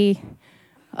hierarchy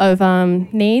of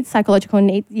needs, psychological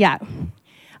needs. Yeah.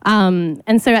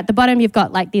 And so at the bottom, you've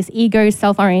got this ego,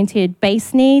 self-oriented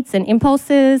base needs and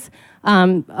impulses,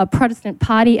 a Protestant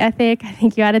party ethic. I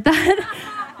think you added that.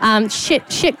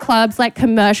 Shit clubs,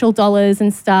 commercial dollars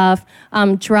and stuff,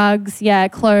 drugs,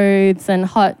 clothes and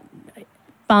hot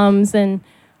bums and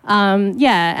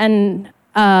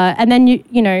and then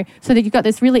so that you've got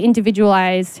this really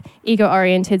individualized,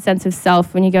 ego-oriented sense of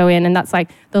self when you go in, and that's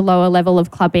the lower level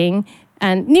of clubbing.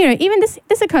 And, even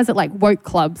this occurs at, woke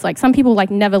clubs. Some people,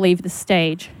 never leave the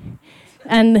stage.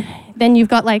 And then you've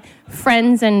got,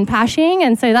 friends and pashing.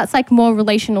 And so that's, more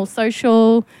relational,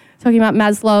 social, talking about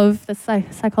Maslow, the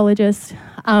psychologist.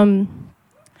 And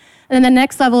then the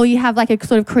next level, you have, a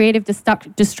sort of creative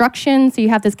destruction. So you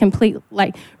have this complete,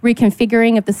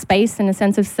 reconfiguring of the space and a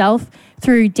sense of self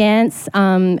through dance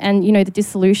and, the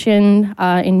dissolution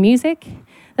in music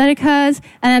that occurs.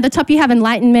 And at the top, you have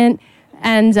enlightenment.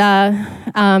 And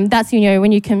that's,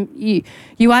 when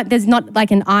you are, there's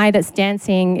not an I that's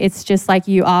dancing. It's just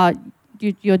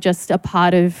you're just a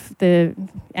part of the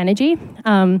energy.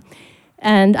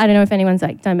 And I don't know if anyone's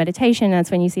done meditation. That's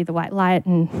when you see the white light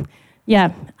and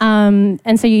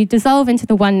and so you dissolve into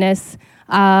the oneness.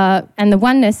 And the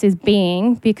oneness is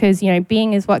being, because,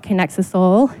 being is what connects us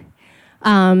all.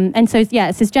 And so,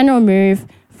 it's this general move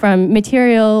from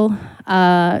material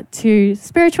to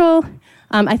spiritual.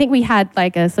 I think we had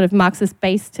a sort of Marxist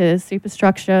base to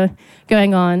superstructure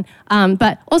going on,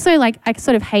 but also I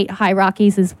sort of hate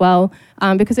hierarchies as well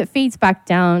because it feeds back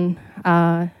down,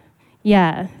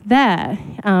 there.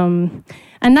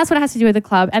 And that's what it has to do with the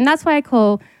club, and that's why I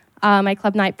call my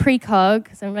club night precog,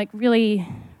 because I'm really,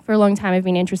 for a long time, I've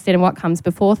been interested in what comes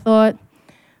before thought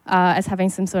as having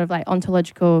some sort of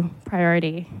ontological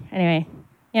priority. Anyway,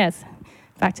 yes,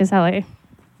 back to Sally.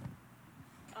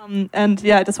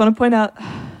 I just want to point out,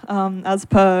 as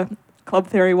per Club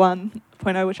Theory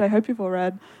 1.0, which I hope you've all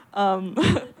read,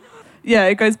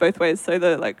 it goes both ways. So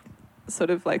the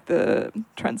the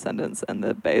transcendence and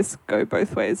the base go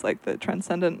both ways. The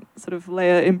transcendent sort of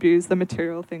layer imbues the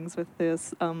material things with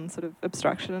this sort of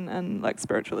abstraction and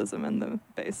spiritualism, and the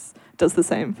base does the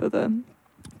same for the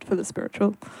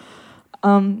spiritual.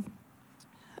 But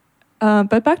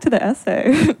back to the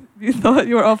essay. You thought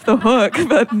you were off the hook,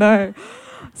 but no.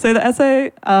 So the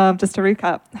essay, just to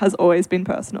recap, has always been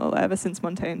personal ever since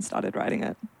Montaigne started writing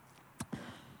it.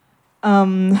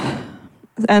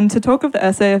 And to talk of the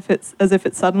essay as if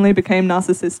it suddenly became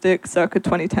narcissistic circa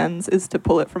 2010s is to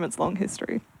pull it from its long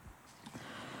history.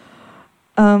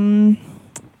 I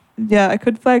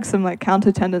could flag some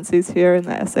counter tendencies here in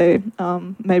the essay.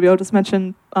 Maybe I'll just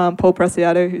mention Paul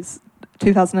Preciado, whose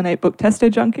 2008 book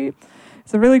Testo Junkie.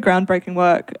 It's a really groundbreaking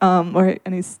work,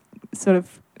 and he's sort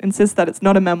of insists that it's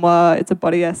not a memoir, it's a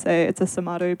body essay, it's a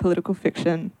Samato political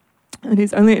fiction, and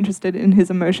he's only interested in his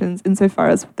emotions insofar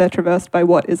as they're traversed by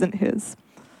what isn't his,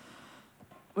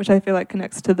 which I feel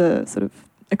connects to the sort of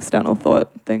external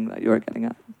thought thing that you were getting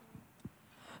at.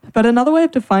 But another way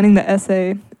of defining the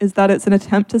essay is that it's an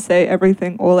attempt to say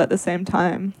everything all at the same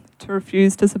time, to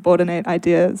refuse to subordinate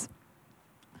ideas.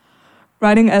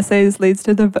 Writing essays leads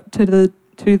to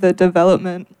the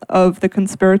development of the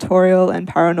conspiratorial and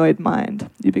paranoid mind.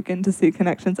 You begin to see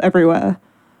connections everywhere.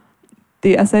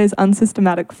 The essay's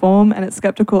unsystematic form and its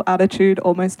skeptical attitude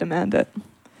almost demand it,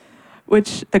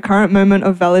 which the current moment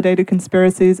of validated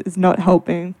conspiracies is not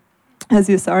helping. As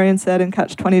Yossarian said in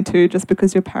Catch-22, just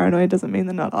because you're paranoid doesn't mean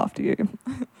they're not after you.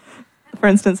 For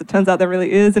instance, it turns out there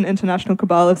really is an international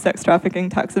cabal of sex trafficking,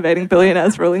 tax evading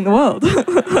billionaires ruling the world.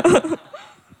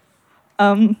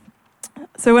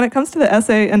 So when it comes to the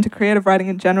essay and to creative writing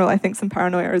in general, I think some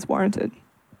paranoia is warranted.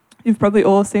 You've probably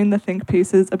all seen the think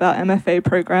pieces about MFA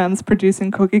programs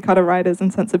producing cookie-cutter writers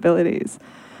and sensibilities,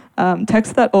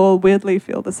 texts that all weirdly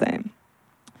feel the same.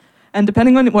 And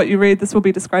depending on what you read, this will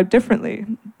be described differently.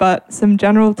 But some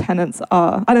general tenets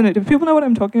are, I don't know, do people know what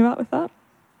I'm talking about with that?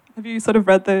 Have you sort of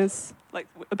read those, like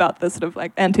about the sort of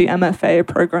like anti-MFA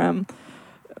program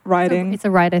writing? It's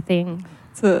a writer thing.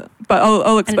 But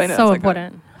I'll explain and it. It's so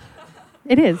important.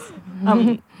 It is.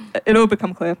 It'll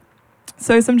become clear.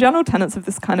 So some general tenets of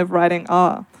this kind of writing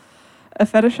are a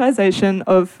fetishization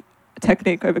of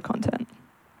technique over content.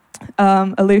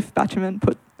 Elif Batuman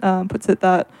puts it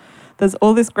that there's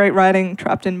all this great writing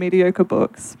trapped in mediocre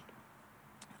books.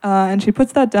 And she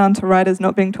puts that down to writers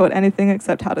not being taught anything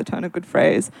except how to turn a good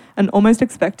phrase and almost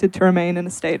expected to remain in a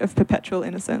state of perpetual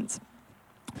innocence.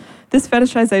 This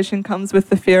fetishization comes with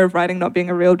the fear of writing not being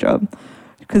a real job,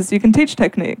 because you can teach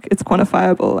technique, it's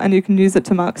quantifiable, and you can use it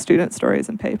to mark student stories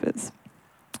and papers.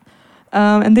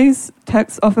 And these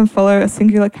texts often follow a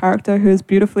singular character who is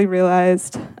beautifully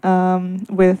realized,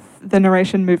 with the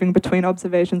narration moving between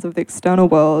observations of the external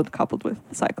world coupled with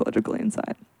psychological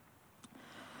insight.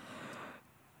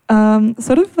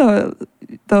 Sort of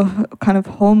the kind of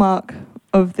hallmark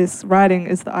of this writing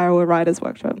is the Iowa Writers'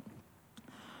 Workshop.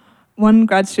 One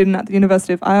grad student at the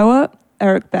University of Iowa,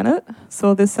 Eric Bennett,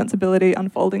 saw this sensibility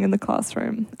unfolding in the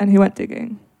classroom, and he went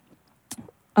digging.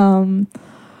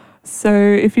 So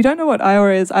if you don't know what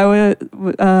Iowa is,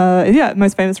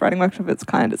 most famous writing workshop of its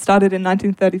kind. It started in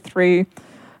 1933.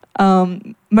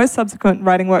 Most subsequent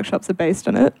writing workshops are based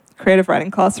on it. Creative writing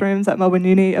classrooms at Melbourne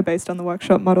Uni are based on the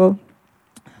workshop model,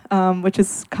 which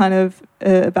is kind of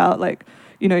about like,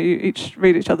 you each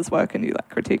read each other's work and you like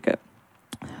critique it.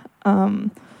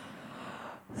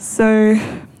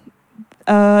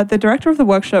 The director of the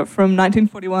workshop from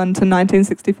 1941 to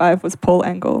 1965 was Paul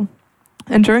Engel.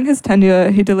 And during his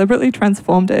tenure, he deliberately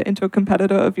transformed it into a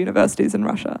competitor of universities in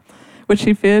Russia, which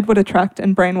he feared would attract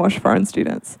and brainwash foreign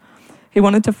students. He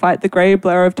wanted to fight the grey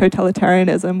blur of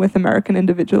totalitarianism with American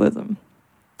individualism.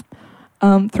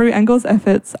 Through Engel's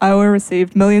efforts, Iowa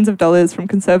received millions of dollars from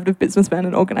conservative businessmen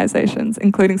and organizations,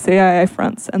 including CIA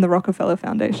fronts and the Rockefeller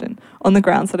Foundation, on the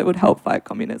grounds that it would help fight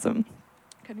communism.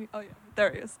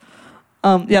 There he is.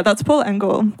 That's Paul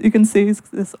Engel. You can see he's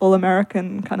this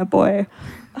all-American kind of boy.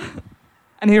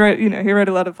 And he wrote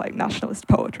a lot of like nationalist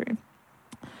poetry.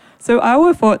 So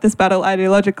Iowa fought this battle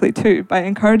ideologically too, by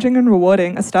encouraging and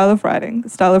rewarding a style of writing, the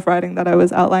style of writing that I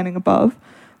was outlining above,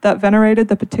 that venerated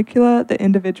the particular, the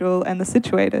individual, and the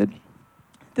situated.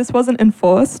 This wasn't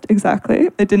enforced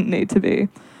exactly, it didn't need to be.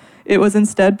 It was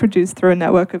instead produced through a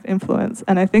network of influence.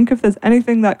 And I think if there's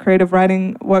anything that creative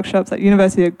writing workshops at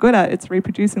university are good at, it's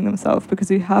reproducing themselves, because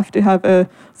you have to have a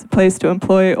place to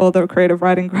employ all the creative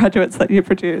writing graduates that you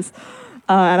produce.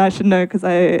 And I should know because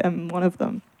I am one of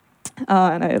them.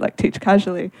 And I teach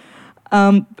casually.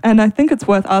 And I think it's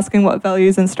worth asking what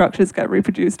values and structures get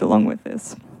reproduced along with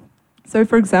this. So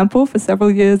for example, for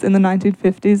several years in the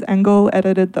 1950s, Engel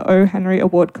edited the O. Henry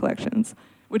Award collections,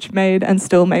 which made and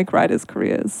still make writers'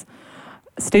 careers.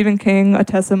 Stephen King,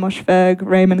 Ottessa Moshfegh,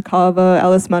 Raymond Carver,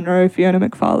 Alice Munro, Fiona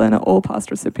McFarlane are all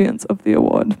past recipients of the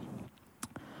award.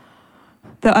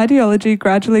 The ideology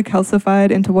gradually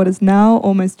calcified into what is now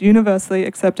almost universally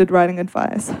accepted writing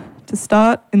advice, to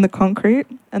start in the concrete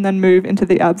and then move into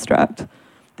the abstract.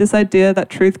 This idea that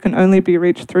truth can only be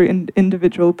reached through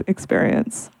individual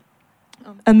experience.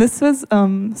 And this was,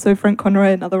 so Frank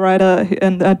Conroy, another writer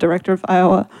and director of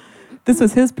Iowa, this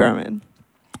was his pyramid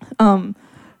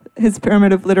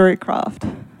of literary craft.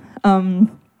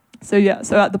 So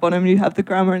at the bottom you have the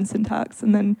grammar and syntax,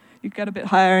 and then you get a bit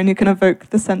higher and you can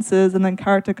evoke the senses, and then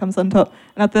character comes on top.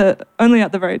 And only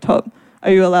at the very top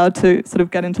are you allowed to sort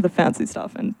of get into the fancy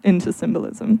stuff and into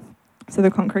symbolism. So the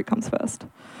concrete comes first.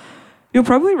 You'll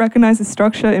probably recognize this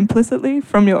structure implicitly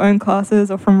from your own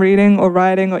classes or from reading or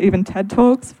writing or even TED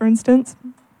Talks, for instance.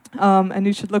 And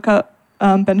you should look up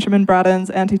Benjamin Bratton's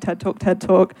anti-TED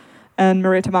Talk and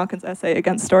Marita Markin's essay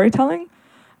Against Storytelling,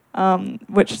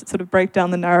 which sort of break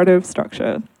down the narrative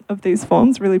structure of these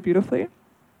forms really beautifully.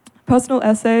 Personal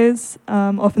essays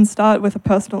often start with a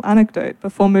personal anecdote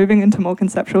before moving into more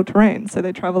conceptual terrain, so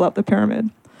they travel up the pyramid.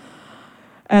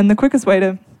 And the quickest way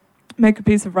to make a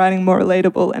piece of writing more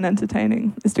relatable and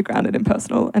entertaining is to ground it in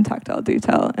personal and tactile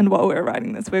detail. And while we're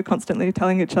writing this, we're constantly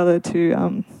telling each other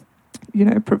to,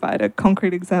 provide a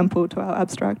concrete example to our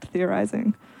abstract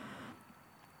theorizing.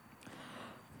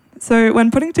 So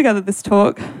when putting together this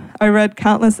talk, I read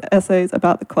countless essays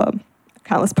about the club,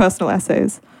 countless personal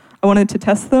essays. I wanted to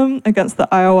test them against the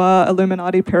Iowa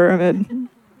Illuminati pyramid. I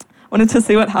wanted to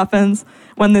see what happens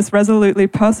when this resolutely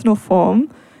personal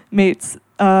form meets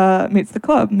the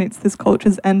club, meets this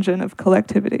culture's engine of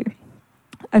collectivity.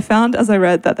 I found as I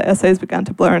read that the essays began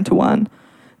to blur into one.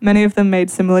 Many of them made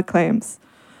similar claims.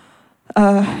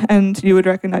 And you would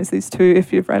recognize these two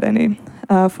if you've read any.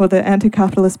 For the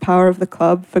anti-capitalist power of the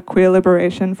club, for queer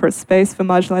liberation, for a space for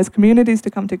marginalized communities to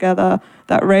come together,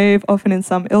 that rave, often in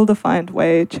some ill-defined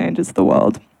way, changes the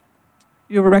world.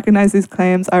 You will recognize these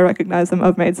claims. I recognize them.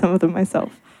 I've made some of them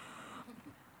myself.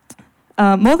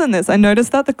 More than this, I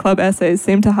noticed that the club essays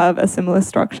seem to have a similar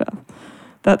structure.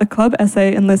 That the club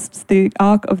essay enlists the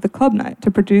arc of the club night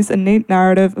to produce a neat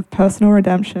narrative of personal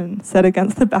redemption set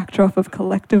against the backdrop of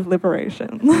collective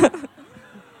liberation.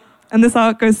 And this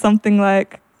arc goes something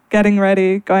like getting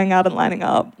ready, going out and lining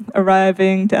up,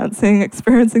 arriving, dancing,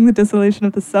 experiencing the dissolution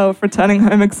of the self, returning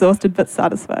home exhausted but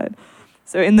satisfied.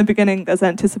 So in the beginning, there's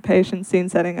anticipation, scene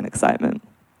setting, and excitement.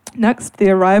 Next, the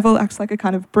arrival acts like a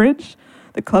kind of bridge.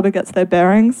 The clubber gets their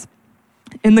bearings.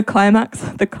 In the climax,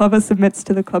 the clubber submits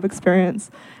to the club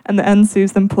experience, and the end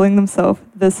sees them pulling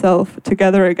the self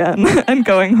together again and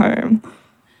going home.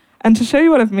 And to show you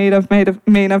what I've made a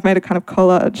kind of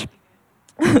collage,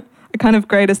 a kind of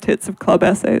greatest hits of club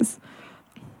essays.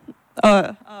 Is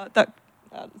that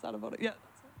about it? Yeah.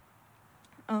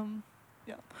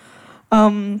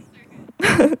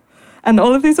 And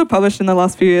all of these were published in the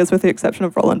last few years, with the exception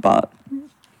of Roland Barthes,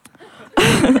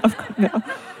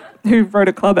 who wrote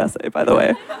a club essay, by the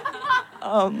way.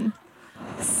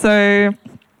 So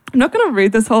I'm not going to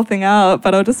read this whole thing out,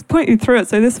 but I'll just point you through it.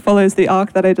 So this follows the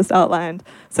arc that I just outlined.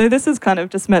 So this is kind of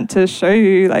just meant to show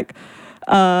you the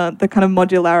kind of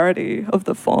modularity of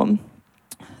the form.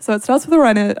 So it starts with a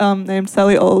writer named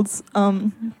Sally Olds.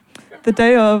 The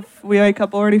day of, we wake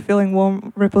up already feeling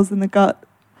warm ripples in the gut.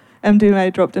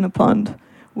 MDMA dropped in a pond.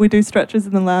 We do stretches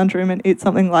in the lounge room and eat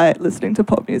something light, listening to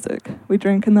pop music. We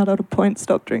drink and at a point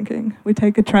stop drinking. We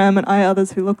take a tram and eye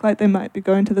others who look like they might be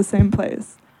going to the same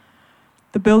place.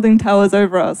 The building towers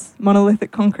over us,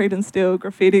 monolithic concrete and steel,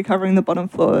 graffiti covering the bottom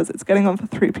floors. It's getting on for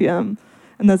 3 p.m.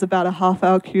 and there's about a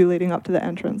half-hour queue leading up to the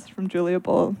entrance from Julia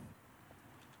Ball.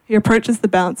 He approaches the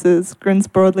bouncers, grins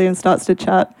broadly and starts to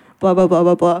chat, blah, blah, blah,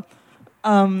 blah, blah.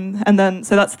 And then,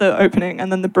 so that's the opening,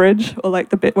 and then the bridge, or like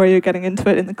the bit where you're getting into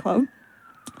it in the club.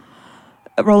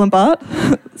 Roland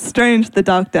Barthes, strange the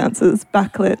dark dancers,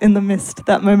 backlit in the mist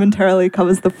that momentarily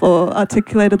covers the floor,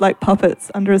 articulated like puppets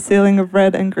under a ceiling of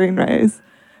red and green rays.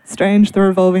 Strange the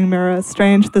revolving mirror,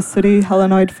 strange the sooty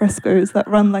Helenoid frescoes that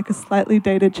run like a slightly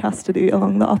dated chastity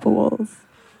along the upper walls.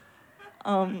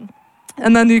 And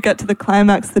then you get to the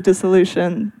climax, the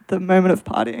dissolution, the moment of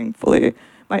partying fully.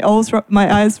 My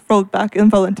eyes rolled back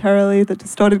involuntarily, the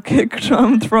distorted kick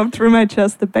drum throbbed through my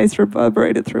chest, the bass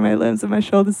reverberated through my limbs, and my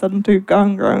shoulders suddenly to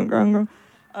gong, gong, gong,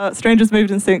 gong. Strangers moved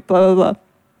in sync, blah, blah,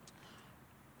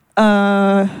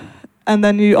 blah. And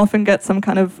then you often get some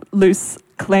kind of loose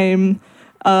claim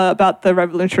about the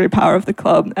revolutionary power of the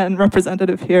club, and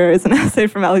representative here is an essay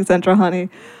from Alexandra Honey,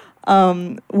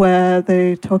 where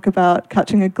they talk about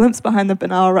catching a glimpse behind the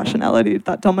banal rationality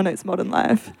that dominates modern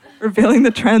life, revealing the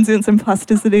transience and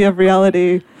plasticity of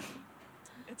reality.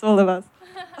 It's all of us.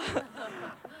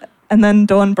 And then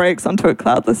dawn breaks onto a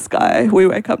cloudless sky. We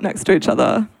wake up next to each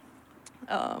other.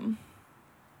 And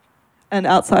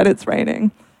outside it's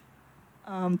raining.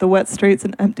 The wet streets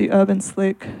and empty urban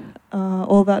sleek.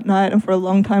 All that night and for a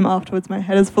long time afterwards, my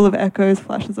head is full of echoes,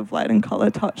 flashes of light and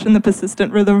colour, touch, and the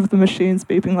persistent rhythm of the machines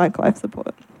beeping like life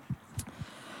support.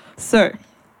 So,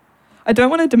 I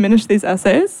don't want to diminish these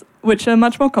essays, which are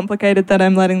much more complicated than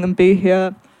I'm letting them be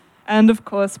here. And of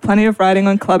course, plenty of writing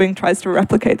on clubbing tries to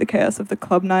replicate the chaos of the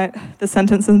club night. The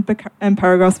sentences and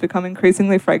paragraphs become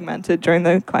increasingly fragmented during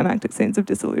the climactic scenes of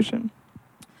dissolution.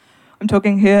 I'm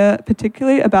talking here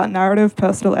particularly about narrative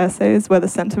personal essays where the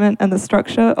sentiment and the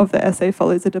structure of the essay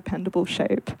follows a dependable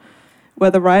shape, where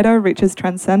the writer reaches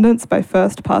transcendence by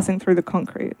first passing through the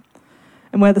concrete,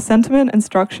 and where the sentiment and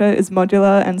structure is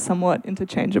modular and somewhat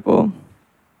interchangeable.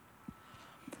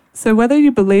 So whether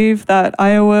you believe that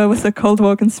Iowa was a Cold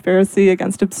War conspiracy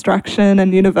against abstraction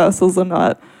and universals or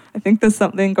not, I think there's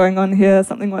something going on here,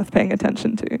 something worth paying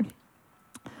attention to.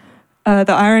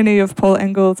 The irony of Paul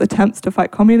Engel's attempts to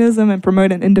fight communism and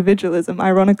promote an individualism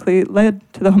ironically led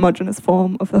to the homogeneous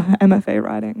form of the MFA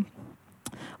writing.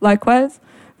 Likewise,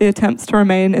 the attempts to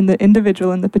remain in the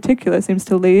individual and the particular seems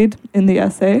to lead, in the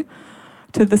essay,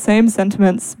 to the same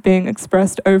sentiments being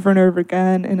expressed over and over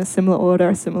again in a similar order,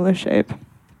 a similar shape.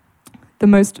 The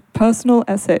most personal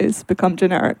essays become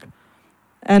generic,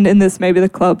 and in this maybe the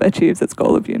club achieves its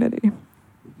goal of unity.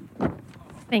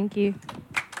 Thank you.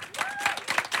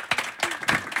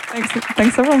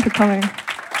 Thanks everyone for coming.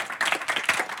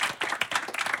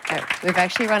 We've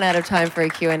actually run out of time for a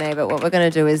Q&A, but what we're going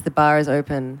to do is the bar is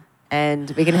open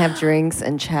and we can have drinks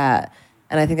and chat.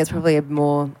 And I think that's probably a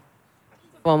more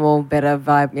formal, better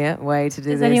vibe, way to do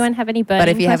this. Does anyone have any burning But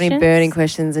if you have any questions? burning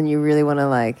questions and you really want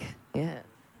to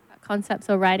Concepts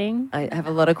or writing? I have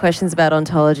a lot of questions about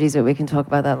ontologies, but we can talk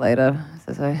about that later.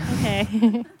 So.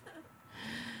 Okay.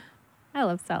 I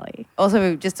love Sally.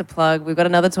 Also, just to plug, we've got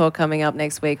another talk coming up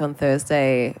next week on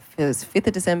Thursday, 5th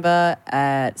of December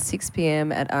at 6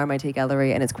 p.m. at RMIT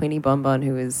Gallery, and it's Queenie Bonbon,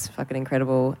 who is fucking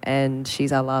incredible, and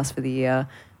she's our last for the year,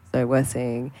 so worth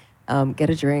seeing. Get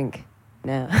a drink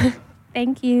now.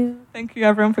 Thank you. Thank you,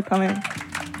 everyone, for coming.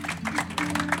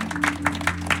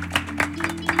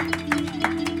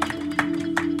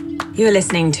 You are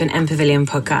listening to an MPavilion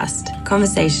podcast,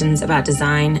 conversations about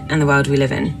design and the world we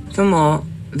live in. For more,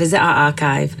 visit our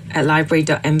archive at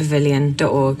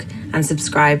library.mpavilion.org and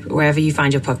subscribe wherever you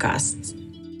find your podcasts.